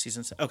 7.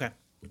 Okay.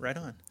 Right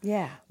on.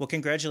 Yeah. Well,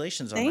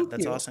 congratulations on Thank that.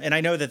 That's you. awesome. And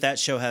I know that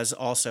show has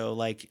also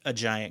like a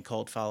giant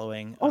cult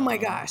following. Oh my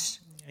gosh.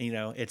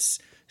 It's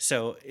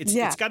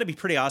got to be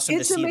pretty awesome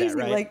to see amazing.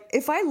 that, right? Like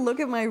if I look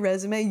at my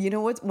resume,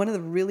 what's one of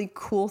the really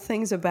cool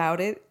things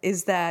about it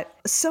is that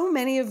so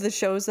many of the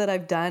shows that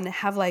I've done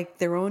have like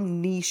their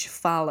own niche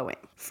following.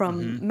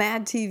 From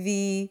Mad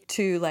TV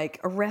to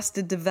like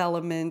Arrested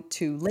Development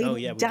to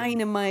Lady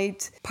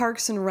Dynamite,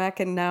 Parks and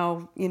Rec, and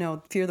now,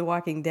 Fear the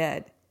Walking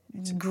Dead.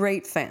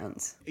 Great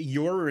fans.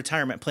 Your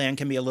retirement plan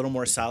can be a little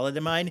more solid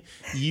than mine.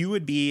 You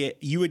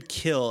would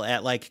kill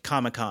at like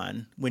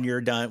Comic-Con when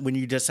you're done, when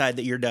you decide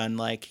that you're done.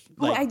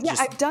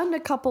 I've done a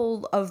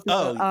couple of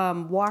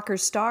the Walker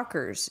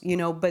Stalkers,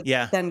 but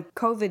then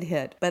COVID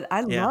hit. But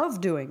I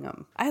love doing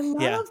them. I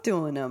love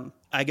doing them.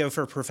 I go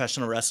for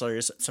professional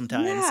wrestlers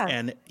sometimes,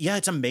 and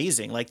it's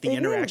amazing. Like the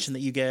interaction that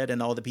you get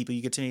and all the people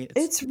you get to meet.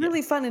 It's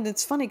really fun, and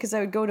it's funny because I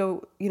would go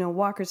to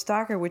Walker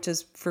Stalker, which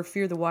is for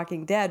Fear the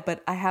Walking Dead,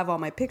 but I have all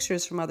my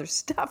pictures from other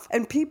stuff,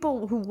 and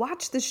people who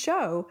watch the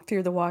show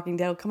Fear the Walking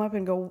Dead will come up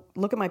and go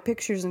look at my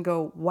pictures and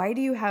go, why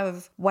do you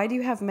have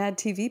Mad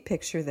TV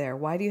picture there?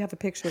 Why do you have a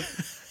picture of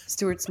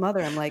Stuart's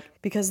mother? I'm like,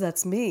 because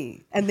that's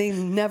me. And they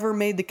never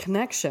made the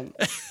connection.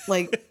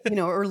 Like,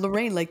 or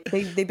Lorraine, like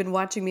they've been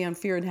watching me on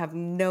Fear and have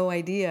no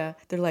idea.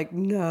 They're like,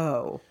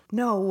 no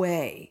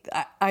way.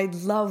 I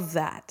love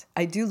that.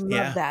 I do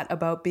love that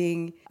about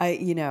being,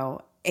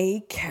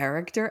 a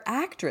character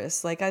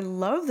actress. Like, I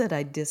love that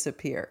I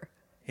disappear.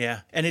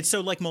 Yeah. And it's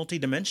so like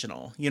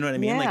multidimensional. You know what I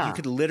mean? Like you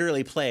could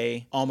literally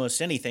play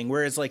almost anything,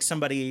 whereas like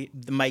somebody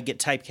might get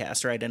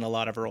typecast, right, in a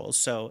lot of roles.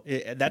 So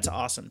that's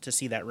awesome to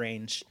see that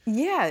range.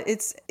 Yeah.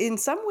 It's in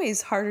some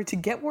ways harder to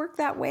get work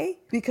that way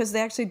because they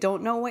actually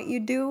don't know what you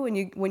do.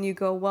 And when you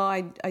go, well,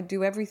 I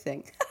do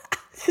everything.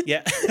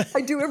 Yeah.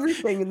 I do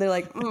everything. And they're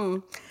like,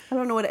 I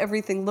don't know what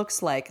everything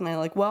looks like. And I'm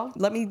like, well,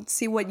 let me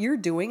see what you're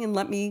doing and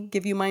let me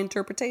give you my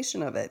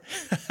interpretation of it.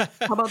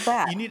 How about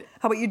that?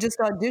 How about you just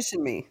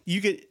audition me? You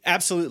get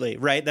absolutely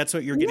right. That's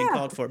what you're getting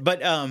called for.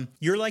 But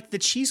you're like the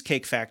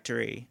Cheesecake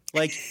Factory.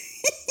 Like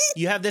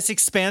you have this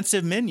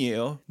expansive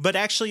menu, but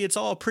actually it's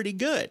all pretty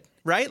good.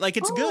 right? Like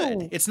it's Oh.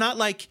 good. It's not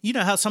like, you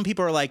know how some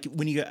people are like,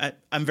 when you,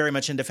 I'm very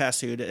much into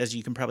fast food, as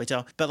you can probably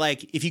tell. But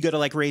like, if you go to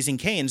like Raising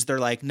Cane's, they're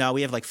like, no,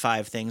 we have like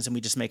 5 things and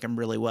we just make them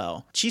really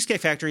well.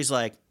 Cheesecake Factory's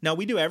like, no,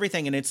 we do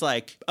everything and it's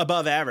like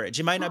above average.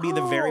 It might not be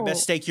the very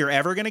best steak you're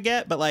ever going to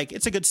get, but like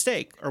it's a good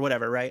steak or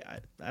whatever, right? I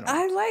don't know.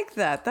 I like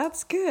that.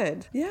 That's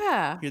good.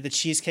 Yeah. You're the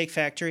Cheesecake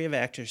Factory of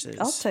actresses.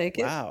 I'll take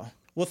it. Wow.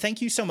 Well,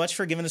 thank you so much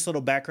for giving us a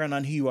little background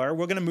on who you are.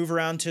 We're going to move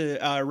around to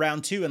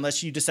round 2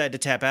 unless you decide to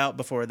tap out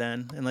before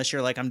then. Unless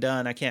you're like, I'm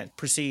done. I can't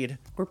proceed.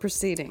 We're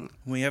proceeding.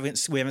 We haven't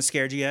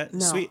scared you yet? No.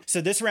 Sweet. So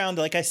this round,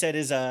 like I said,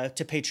 is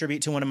to pay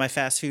tribute to one of my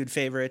fast food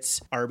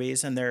favorites,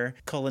 Arby's, and their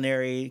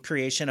culinary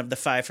creation of the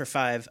 5 for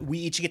 5. We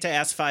each get to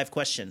ask 5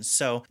 questions.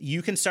 So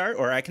you can start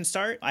or I can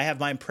start. I have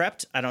mine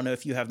prepped. I don't know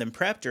if you have them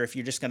prepped or if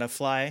you're just going to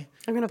fly.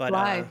 I'm going to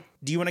fly.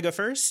 Do you want to go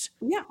first?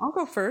 Yeah, I'll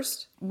go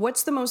first.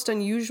 What's the most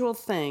unusual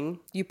thing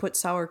you put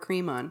sour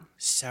cream on?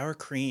 Sour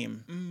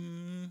cream.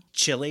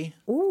 Chili.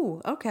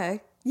 Ooh,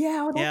 okay.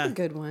 Yeah, well, that's Yeah. a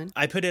good one.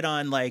 I put it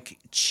on like,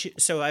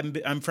 so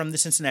I'm from the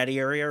Cincinnati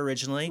area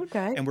originally.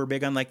 Okay. And we're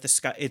big on like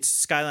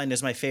Skyline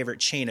is my favorite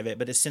chain of it,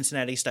 but it's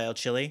Cincinnati style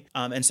chili.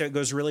 And so it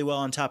goes really well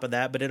on top of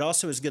that, but it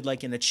also is good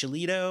like in a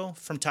chilito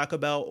from Taco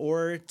Bell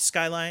or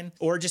Skyline,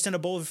 or just in a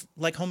bowl of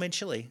like homemade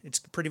chili. It's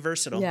pretty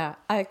versatile. Yeah,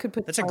 I could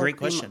put That's a sour great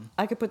cream- question.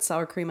 I could put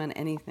sour cream on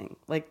anything.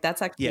 Like that's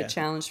actually Yeah. a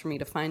challenge for me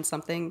to find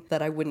something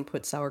that I wouldn't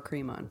put sour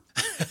cream on.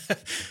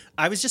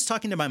 I was just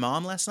talking to my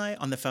mom last night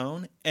on the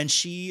phone, and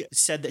she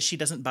said that she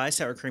doesn't buy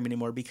sour cream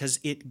anymore because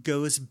it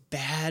goes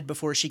bad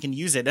before she can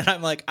use it. And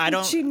I'm like, I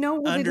don't she know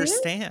what it is?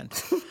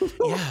 understand.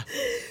 Yeah.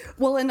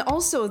 Well, and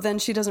also then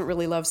she doesn't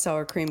really love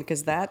sour cream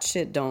because that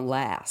shit don't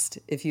last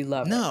if you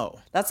love it. No.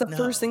 That's the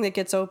first thing that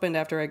gets opened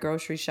after I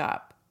grocery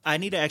shop. I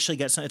need to actually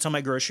get some. It's on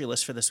my grocery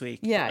list for this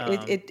week. Yeah,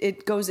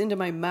 it goes into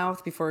my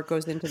mouth before it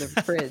goes into the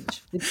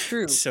fridge. It's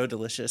true. So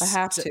delicious. I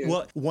have to.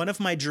 Well, one of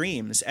my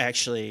dreams,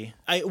 actually,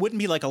 it wouldn't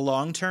be like a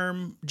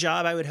long-term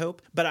job, I would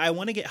hope, but I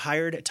want to get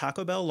hired at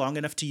Taco Bell long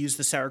enough to use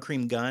the sour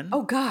cream gun.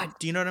 Oh, God.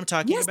 Do you know what I'm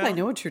talking Yes, about? I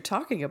know what you're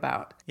talking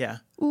about. Yeah.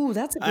 Ooh,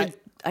 that's a good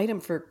item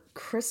for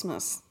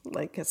Christmas,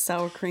 like a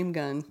sour cream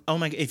gun. Oh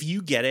my! If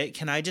you get it,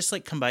 can I just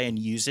like come by and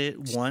use it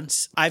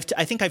once? I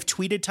think I've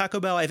tweeted Taco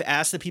Bell. I've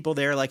asked the people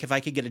there like if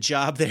I could get a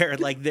job there.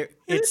 Like there,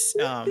 it's.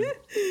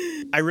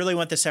 I really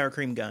want the sour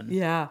cream gun.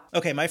 Yeah.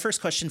 Okay, my first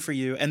question for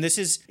you, and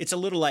it's a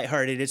little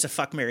lighthearted. It's a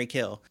fuck, marry,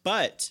 kill,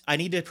 but I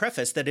need to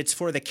preface that it's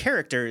for the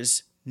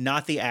characters,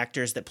 not the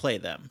actors that play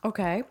them.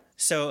 Okay.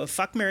 So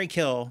fuck, marry,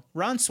 kill: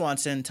 Ron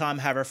Swanson, Tom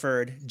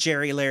Haverford,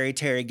 Jerry, Larry,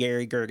 Terry,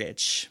 Gary,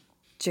 Gergich.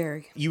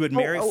 Jerry. You would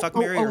marry, fuck,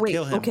 marry, or wait.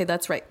 kill him? Okay,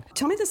 that's right.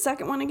 Tell me the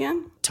second one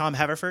again. Tom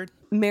Haverford.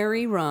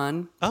 Marry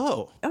Ron.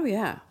 Oh, Oh,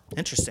 yeah.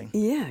 interesting.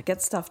 Yeah,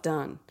 get stuff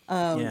done.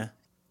 Yeah.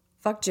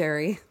 Fuck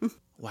Jerry.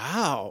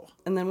 Wow.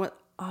 And then what?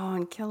 Oh,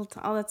 and kill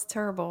Tom. Oh, that's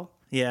terrible.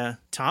 Yeah,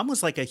 Tom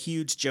was like a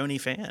huge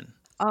Joni fan.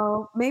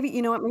 Oh, maybe,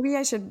 you know what? Maybe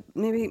I should,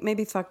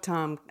 maybe fuck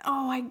Tom.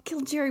 Oh, I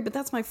killed Jerry, but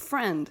that's my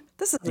friend.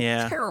 This is a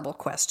Yeah. terrible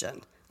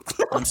question.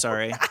 I'm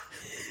sorry.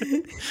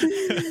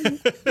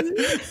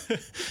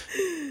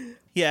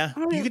 Yeah,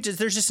 you could just.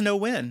 There's just no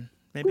win.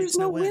 Maybe There's it's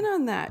no win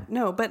on that.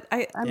 No, but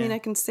I mean, Yeah. I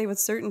can say with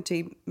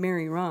certainty,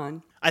 marry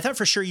Ron. I thought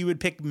for sure you would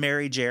pick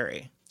Mary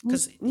Jerry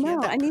because he No,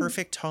 had I that need-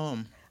 perfect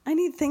home. I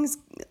need things.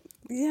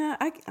 Yeah,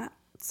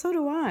 so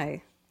do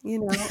I. You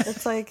know,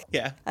 it's like,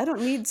 Yeah. I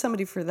don't need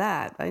somebody for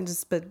that.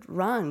 But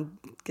Ron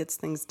gets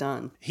things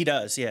done. He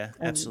does. Yeah,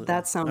 absolutely.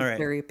 That sounds All right.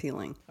 very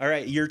appealing. All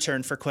right, your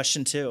turn for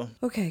question 2.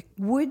 Okay.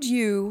 Would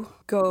you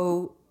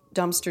go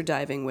dumpster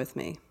diving with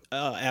me?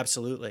 Oh,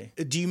 absolutely.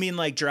 Do you mean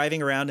like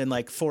driving around and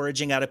like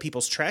foraging out of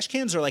people's trash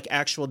cans, or like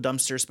actual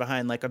dumpsters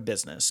behind like a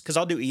business? Because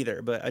I'll do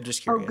either, but I'm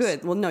just Oh, curious.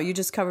 good. Well, no, you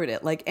just covered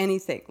it. Like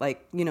anything,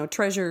 like, you know,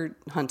 treasure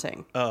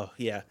hunting. Oh,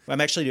 yeah. I'm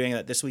actually doing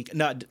that this week.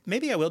 Not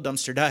maybe I will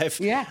dumpster dive.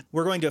 Yeah.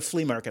 We're going to a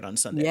flea market on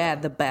Sunday. Yeah,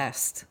 the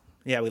best.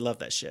 Yeah, we love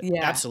that shit.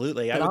 Yeah.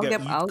 Absolutely. But I would I'll, go. get,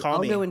 you'd I'll, call I'll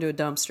me. go into a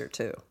dumpster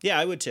too. Yeah,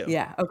 I would too.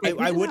 Yeah, okay,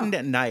 I good wouldn't enough.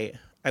 at night.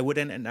 I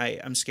wouldn't at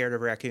night. I'm scared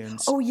of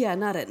raccoons. Oh, yeah,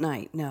 not at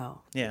night.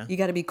 No. Yeah. You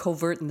got to be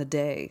covert in the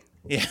day.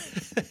 Yeah.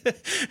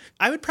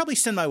 I would probably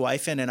send my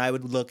wife in and I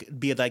would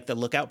be like the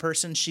lookout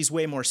person. She's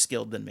way more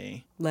skilled than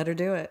me. Let her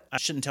do it. I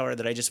shouldn't tell her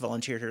that I just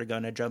volunteered her to go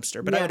in a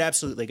dumpster, but I Yeah. would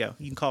absolutely go.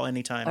 You can call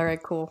anytime. All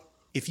right, cool.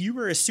 If you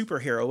were a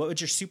superhero, what would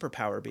your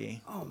superpower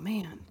be? Oh,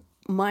 man.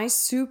 My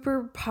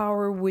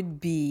superpower would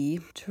be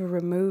to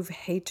remove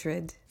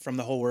hatred. From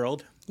the whole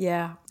world?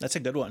 Yeah, That's a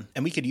good one.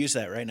 And we could use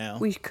that right now.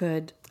 we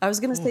could. I was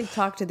going to say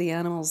talk to the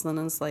animals, then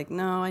it's like,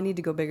 no, I need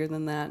to go bigger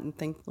than that and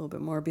think a little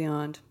bit more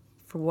beyond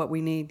for what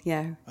we need.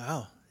 Yeah.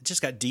 Wow. It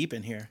just got deep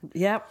in here.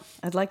 Yep.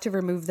 I'd like to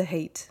remove the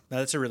hate. No,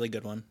 that's a really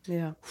good one.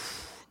 Yeah.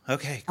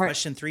 Okay.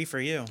 Question 3 for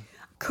you.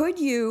 Could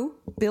you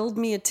build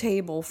me a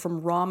table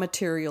from raw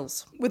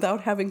materials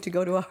without having to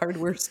go to a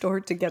hardware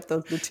store to get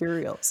those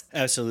materials?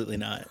 Absolutely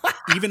not.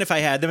 Even if I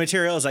had the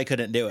materials, I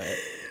couldn't do it.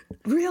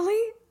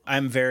 Really?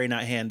 I'm very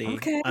not handy.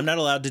 Okay. I'm not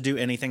allowed to do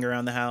anything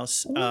around the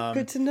house.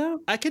 Good to know.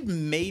 I could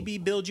maybe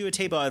build you a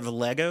table out of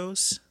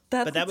Legos.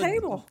 That's but that a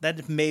table.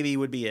 That maybe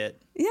would be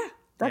it. Yeah,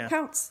 That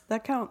counts.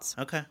 That counts.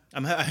 Okay.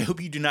 I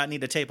hope you do not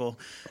need a table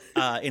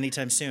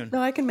anytime soon.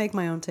 No, I can make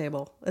my own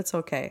table. It's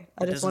okay.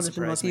 I just wanted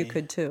to know if you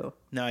could too.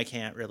 No, I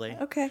can't really.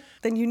 Okay.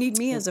 Then you need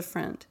me as a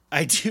friend.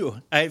 I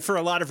do. For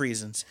a lot of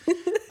reasons.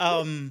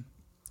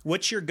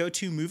 What's your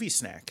go-to movie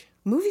snack?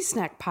 Movie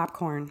snack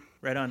popcorn.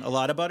 Right on. A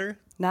lot of butter?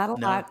 Not a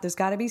lot. There's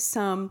got to be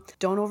some.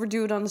 Don't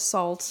overdo it on the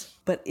salt.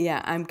 But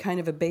yeah, I'm kind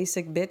of a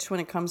basic bitch when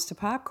it comes to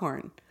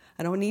popcorn.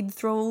 I don't need to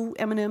throw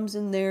M&Ms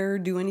in there,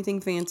 do anything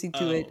fancy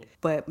to it.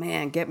 But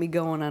man, get me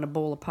going on a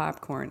bowl of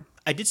popcorn.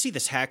 I did see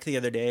this hack the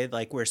other day,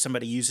 like where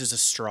somebody uses a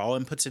straw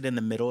and puts it in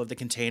the middle of the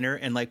container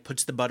and like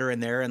puts the butter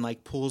in there and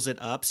like pulls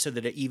it up so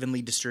that it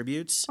evenly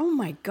distributes. Oh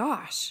my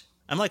gosh.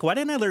 I'm like, why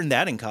didn't I learn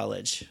that in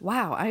college?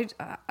 Wow,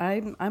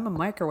 I'm a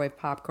microwave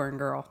popcorn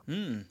girl.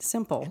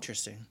 Simple.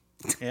 Interesting.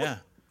 Yeah.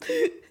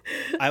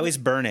 I always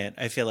burn it,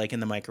 I feel like, in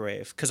the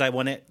microwave because I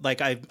want it,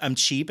 like I'm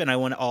cheap and I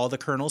want all the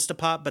kernels to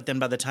pop, but then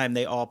by the time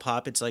they all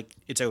pop, it's like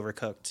it's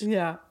overcooked.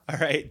 Yeah. All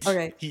right.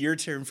 Okay. Your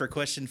turn for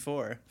question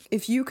 4.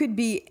 If you could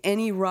be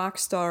any rock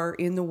star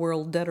in the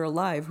world, dead or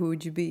alive, who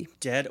would you be?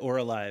 Dead or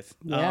alive?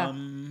 Yeah.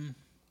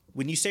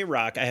 When you say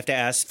rock, I have to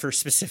ask for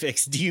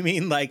specifics. Do you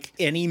mean like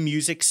any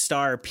music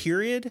star,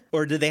 period?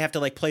 Or do they have to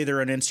like play their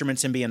own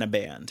instruments and be in a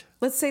band?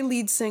 Let's say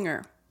lead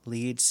singer.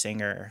 Lead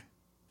singer.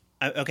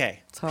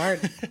 Okay. It's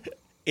hard.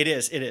 It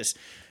is.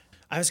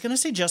 I was going to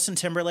say Justin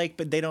Timberlake,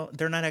 but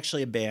they're not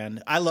actually a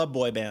band. I love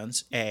boy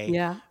bands,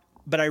 Yeah.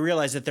 But I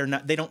realize that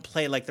they don't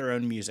play like their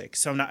own music.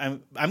 So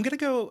I'm going to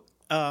go,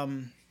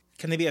 can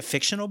they be a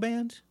fictional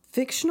band?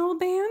 Fictional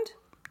band?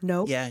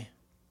 Nope. Yeah.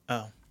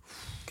 Oh.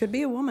 Could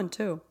be a woman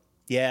too.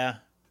 Yeah.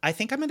 I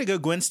think I'm going to go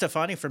Gwen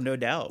Stefani from No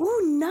Doubt.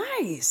 Ooh,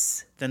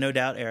 nice. The No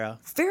Doubt era.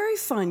 Very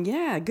fun.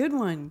 Yeah, good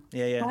one.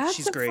 Yeah. That's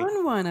She's great.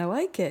 Fun one. I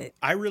like it.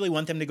 I really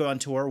want them to go on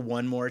tour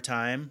one more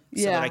time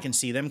so that I can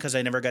see them because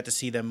I never got to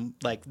see them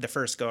like the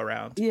first go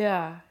around.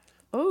 Yeah.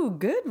 Oh,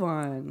 good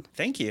one.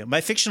 Thank you.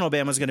 My fictional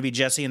band was going to be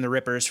Jesse and the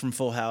Rippers from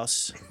Full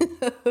House.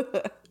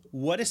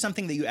 What is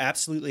something that you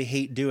absolutely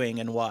hate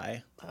doing and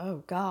why?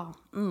 Oh, God.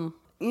 You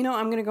know,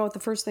 I'm going to go with the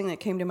first thing that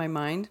came to my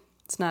mind.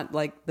 It's not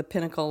like the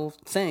pinnacle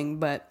thing,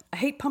 but I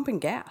hate pumping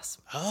gas.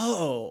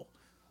 Oh.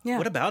 Yeah.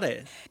 What about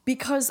it?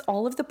 Because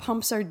all of the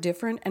pumps are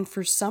different, and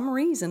for some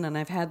reason, and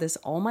I've had this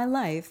all my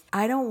life,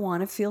 I don't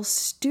want to feel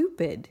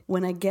stupid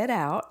when I get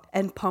out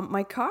and pump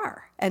my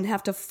car and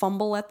have to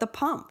fumble at the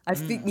pump. I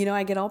feel, you know,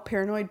 I get all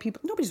paranoid.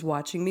 People, nobody's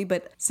watching me,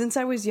 but since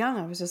I was young,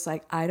 I was just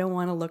like, I don't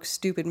want to look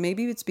stupid.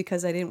 Maybe it's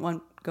because I didn't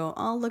want to go,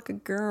 oh, look, a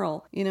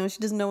girl. You know, she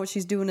doesn't know what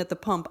she's doing at the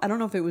pump. I don't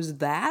know if it was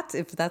that,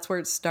 if that's where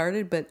it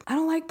started, but I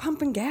don't like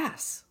pumping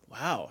gas.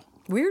 Wow.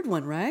 Weird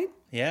one, right?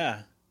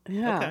 Yeah.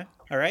 Yeah. Okay.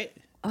 All right.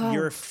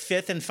 Your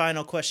 5th and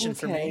final question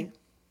for me.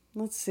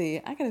 Let's see.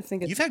 I got to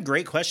think of... You've had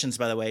great questions,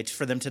 by the way,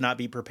 for them to not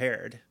be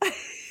prepared.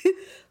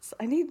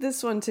 I need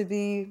this one to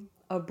be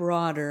a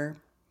broader.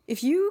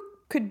 If you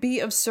could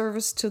be of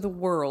service to the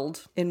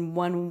world in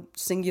one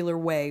singular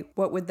way,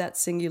 what would that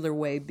singular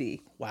way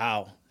be?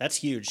 Wow. That's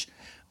huge.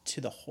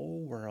 To the whole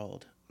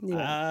world.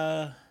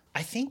 Yeah.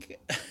 I think...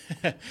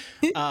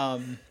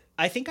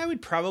 I think I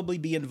would probably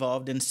be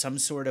involved in some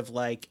sort of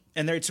like,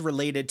 and it's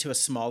related to a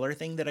smaller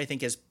thing that I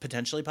think is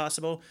potentially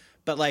possible,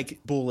 but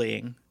like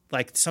bullying,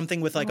 like something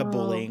with like a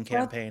bullying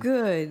campaign. That's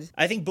good.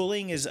 I think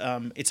bullying is,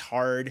 it's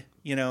hard,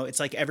 you know, it's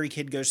like every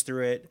kid goes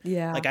through it.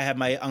 Yeah. Like I have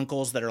my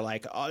uncles that are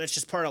like, oh, that's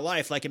just part of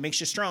life. Like it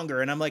makes you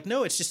stronger. And I'm like,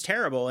 no, it's just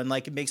terrible. And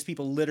like, it makes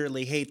people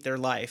literally hate their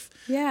life.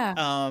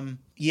 Yeah.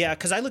 Yeah,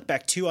 because I look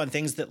back too on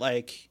things that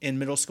like in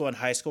middle school and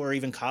high school or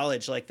even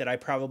college, like that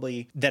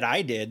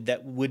I did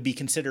that would be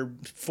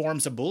considered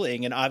forms of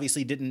bullying and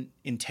obviously didn't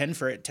intend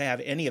for it to have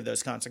any of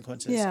those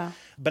consequences. Yeah.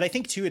 But I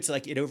think too, it's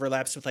like it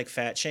overlaps with like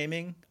fat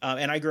shaming.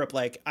 And I grew up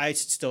like, I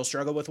still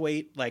struggle with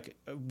weight. Like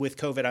with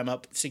COVID, I'm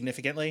up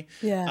significantly.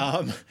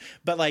 Yeah.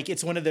 But like,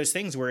 it's one of those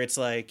things where it's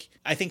like,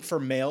 I think for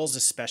males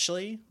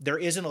especially, there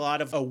isn't a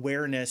lot of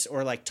awareness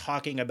or like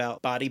talking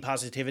about body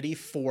positivity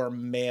for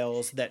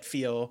males that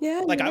feel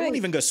like I won't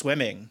even go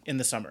swimming in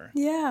the summer.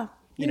 Yeah.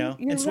 You know,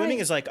 and swimming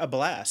is like a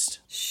blast.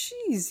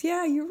 Jeez.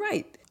 Yeah, you're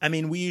right. I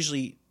mean, we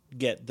usually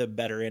get the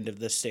better end of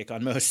the stick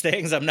on most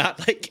things. I'm not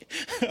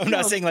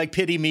saying like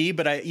pity me,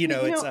 but it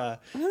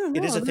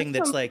is a thing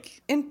that's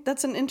like,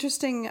 that's an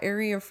interesting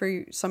area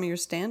for some of your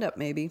stand-up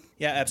maybe.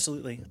 Yeah,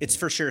 absolutely. It's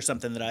for sure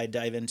something that I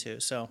dive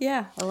into. So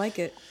yeah, I like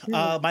it.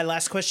 My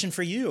last question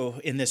for you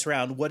in this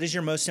round, what is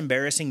your most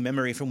embarrassing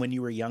memory from when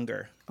you were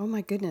younger? Oh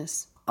my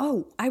goodness.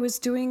 Oh, I was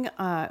doing,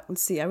 I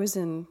was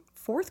in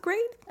 4th grade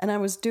and I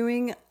was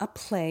doing a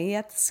play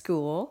at the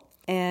school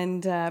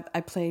and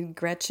I played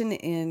Gretchen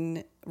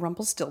in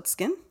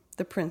Rumpelstiltskin,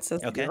 the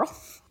princess girl.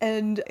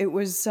 And it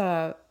was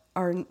our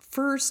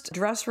first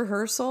dress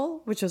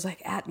rehearsal, which was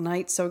like at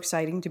night, so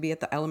exciting to be at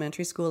the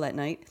elementary school at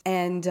night.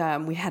 And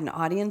we had an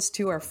audience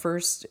too, our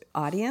first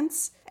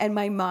audience. And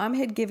my mom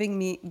had given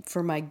me,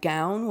 for my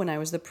gown when I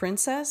was the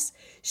princess,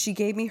 she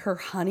gave me her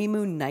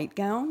honeymoon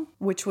nightgown,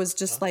 which was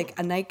just like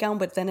a nightgown,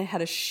 but then it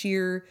had a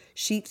sheer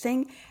sheet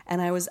thing.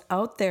 And I was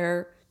out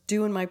there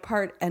doing my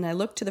part and I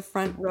looked to the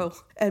front row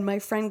and my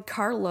friend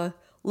Carla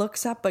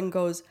looks up and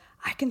goes,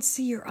 I can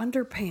see your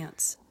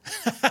underpants.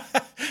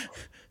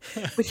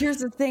 But here's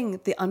the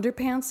thing. The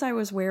underpants I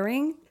was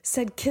wearing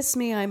said, kiss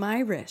me, I'm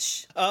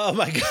Irish. Oh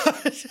my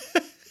gosh.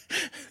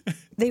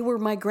 They were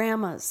my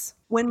grandma's.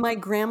 When my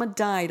grandma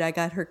died, I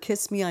got her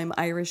kiss me, I'm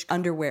Irish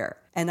underwear.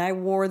 And I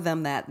wore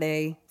them that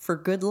day for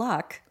good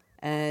luck.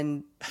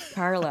 And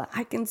Carla,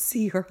 I can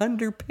see her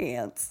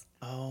underpants.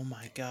 Oh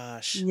my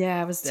gosh.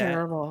 Yeah, it was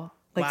terrible.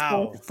 Like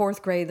wow.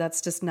 fourth grade,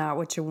 that's just not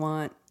what you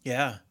want.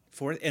 Yeah.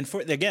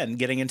 Again,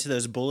 getting into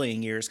those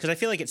bullying years, because I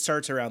feel like it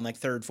starts around like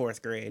 3rd,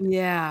 4th grade.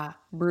 Yeah,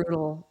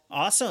 brutal.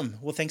 Awesome.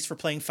 Well, thanks for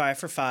playing 5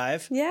 for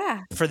 5.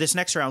 Yeah. For this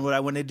next round, what I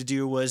wanted to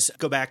do was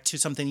go back to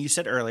something you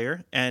said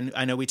earlier. And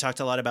I know we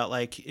talked a lot about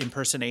like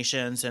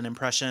impersonations and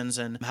impressions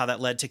and how that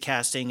led to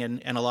casting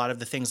and a lot of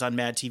the things on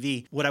Mad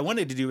TV. What I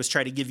wanted to do was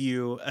try to give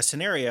you a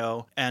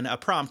scenario and a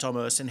prompt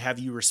almost and have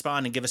you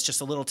respond and give us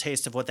just a little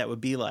taste of what that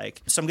would be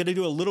like. So I'm going to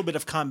do a little bit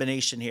of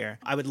combination here.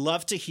 I would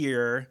love to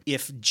hear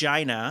if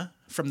Gina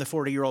from the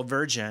 40-Year-Old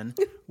Virgin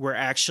were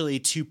actually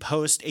to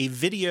post a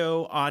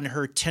video on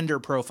her Tinder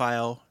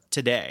profile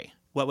today.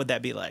 What would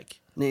that be like?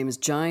 Name is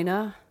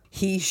Gina.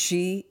 He,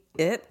 she,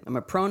 it. I'm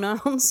a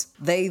pronouns.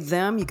 They,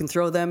 them. You can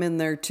throw them in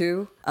there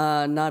too.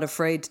 Not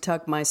afraid to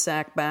tuck my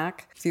sack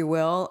back, if you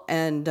will.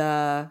 And,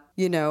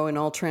 in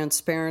all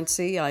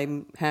transparency,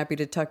 I'm happy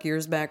to tuck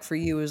yours back for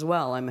you as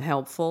well. I'm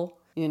helpful.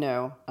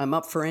 I'm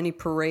up for any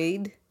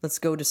parade. Let's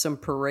go to some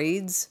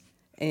parades.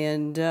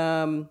 And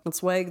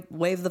let's wave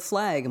the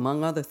flag,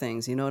 among other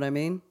things. You know what I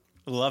mean?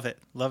 Love it.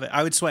 Love it.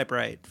 I would swipe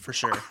right, for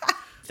sure.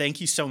 Thank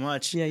you so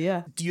much.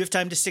 Yeah. Do you have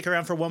time to stick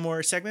around for one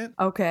more segment?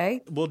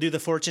 Okay. We'll do the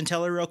fortune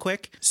teller real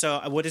quick. So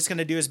what it's going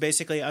to do is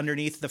basically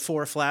underneath the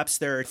 4 flaps,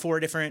 there are 4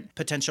 different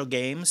potential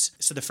games.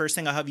 So the first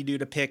thing I'll have you do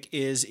to pick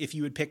is if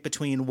you would pick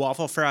between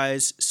waffle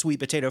fries, sweet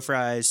potato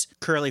fries,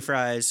 curly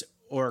fries,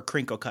 or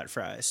crinkle cut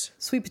fries.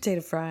 Sweet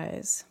potato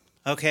fries.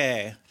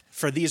 Okay.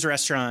 For these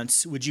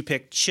restaurants, would you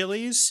pick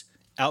Chili's,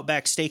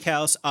 Outback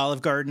Steakhouse,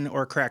 Olive Garden,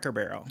 or Cracker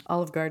Barrel?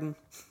 Olive Garden.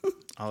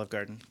 Olive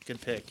Garden. Good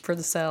pick. For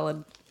the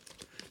salad.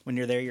 When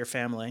you're there, your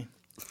family.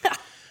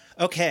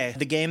 Okay,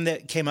 the game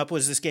that came up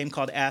was this game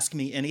called Ask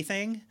Me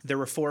Anything. There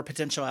were 4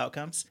 potential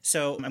outcomes.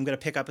 So I'm going to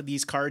pick up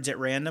these cards at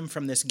random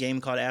from this game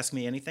called Ask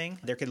Me Anything.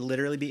 There could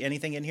literally be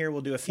anything in here.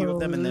 We'll do a few of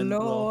them and then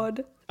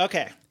Lord.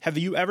 Okay, have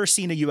you ever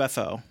seen a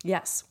UFO?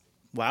 Yes.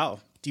 Wow.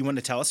 Do you want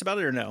to tell us about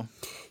it or no?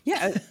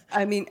 Yeah,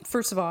 I mean,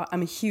 first of all,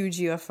 I'm a huge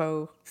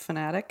UFO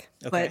fanatic.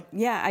 Okay. But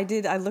yeah, I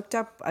did. I looked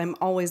up. I'm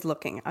always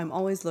looking.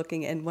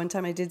 And one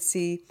time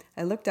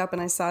I looked up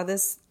and I saw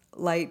this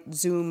light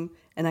zoom,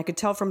 and I could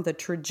tell from the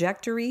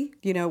trajectory,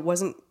 it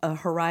wasn't a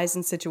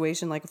horizon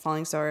situation like a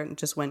falling star. It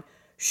just went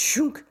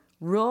shunk,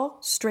 real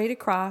straight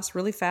across,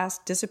 really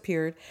fast,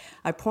 disappeared.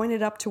 I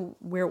pointed up to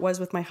where it was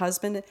with my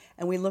husband,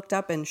 and we looked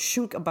up and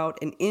shunk about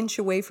an inch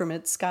away from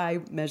its sky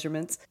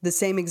measurements. The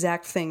same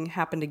exact thing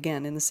happened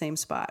again in the same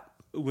spot.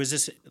 Was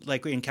this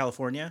like in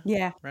California?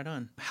 Yeah. Right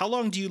on. How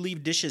long do you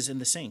leave dishes in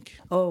the sink?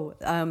 Oh,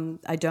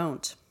 I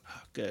don't.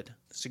 Oh, good.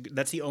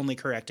 That's the only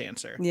correct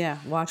answer. Yeah,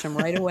 wash them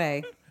right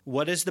away.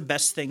 What is the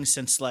best thing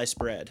since sliced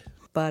bread?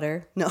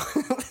 Butter. No.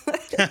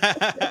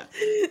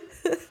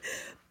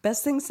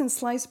 Best thing since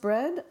sliced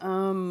bread?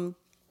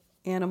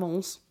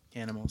 Animals.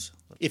 Animals.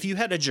 If you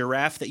had a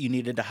giraffe that you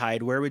needed to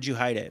hide, where would you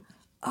hide it?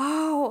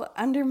 Oh,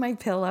 under my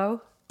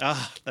pillow.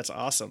 Ah, that's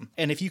awesome.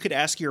 And if you could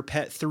ask your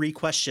pet 3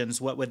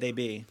 questions, what would they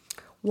be?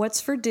 What's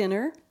for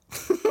dinner?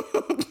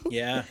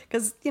 Yeah.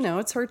 Because,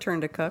 it's her turn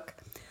to cook.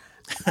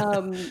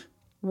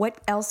 What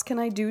else can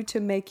I do to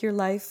make your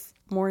life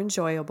more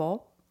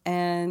enjoyable?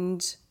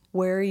 And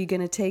where are you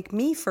going to take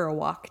me for a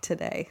walk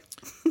today?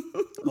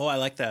 Oh, I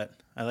like that.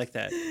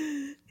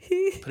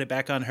 Put it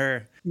back on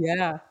her.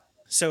 Yeah.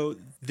 So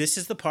this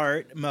is the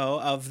part,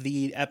 Mo, of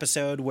the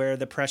episode where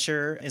the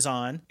pressure is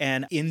on.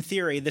 And in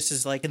theory, this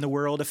is like in the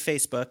world of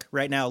Facebook.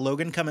 Right now,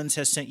 Logan Cummins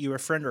has sent you a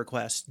friend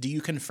request. Do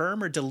you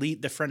confirm or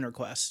delete the friend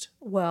request?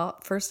 Well,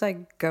 first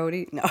I go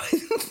to... No.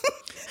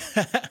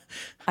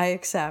 I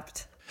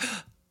accept.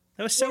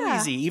 That was so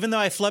easy, even though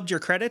I flubbed your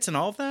credits and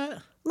all of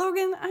that.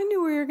 Logan, I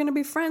knew we were going to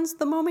be friends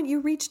the moment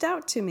you reached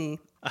out to me.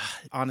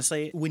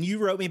 Honestly, when you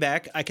wrote me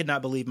back, I could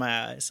not believe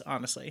my eyes,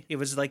 honestly. It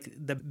was like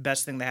the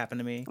best thing that happened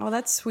to me. Oh,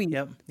 that's sweet.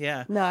 Yep,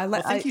 yeah. No,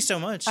 well, thank you so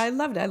much. I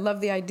loved it. I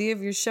love the idea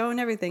of your show and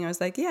everything. I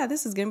was like, yeah,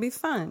 this is going to be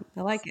fun.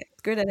 I like it.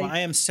 It's good. Well, I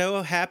am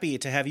so happy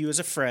to have you as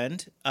a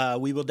friend.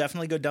 We will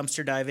definitely go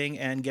dumpster diving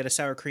and get a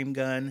sour cream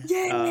gun.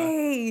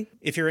 Yay!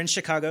 If you're in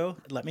Chicago,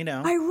 let me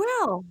know. I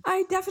will.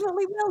 I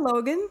definitely will,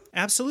 Logan.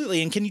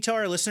 Absolutely. And can you tell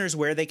our listeners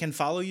where they can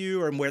follow you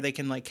or where they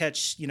can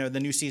catch, the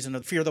new season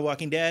of Fear the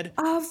Walking Dead?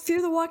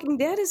 Fear the Walking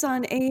Dead is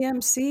on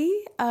AMC,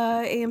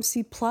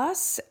 AMC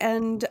Plus,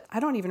 and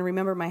I don't even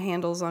remember my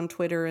handles on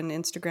Twitter and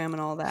Instagram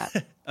and all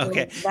that.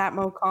 Okay. That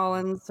Mo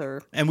Collins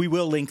And we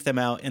will link them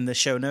out in the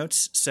show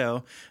notes,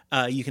 so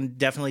you can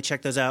definitely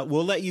check those out.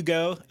 We'll let you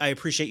go. I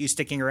appreciate you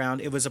sticking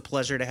around. It was a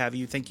pleasure to have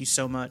you. Thank you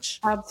so much.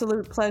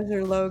 Absolute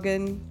pleasure,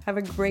 Logan. Have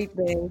a great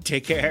day.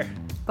 Take care.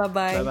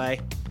 Bye-bye. Bye-bye.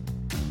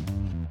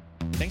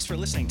 Thanks for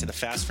listening to the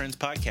Fast Friends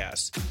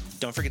podcast.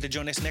 Don't forget to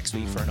join us next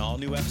week for an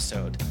all-new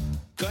episode.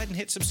 Go ahead and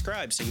hit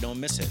subscribe so you don't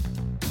miss it.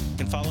 You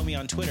can follow me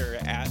on Twitter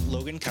at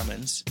Logan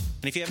Cummins.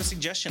 And if you have a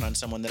suggestion on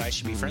someone that I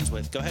should be friends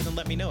with, go ahead and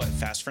let me know at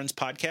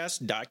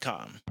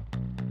fastfriendspodcast.com.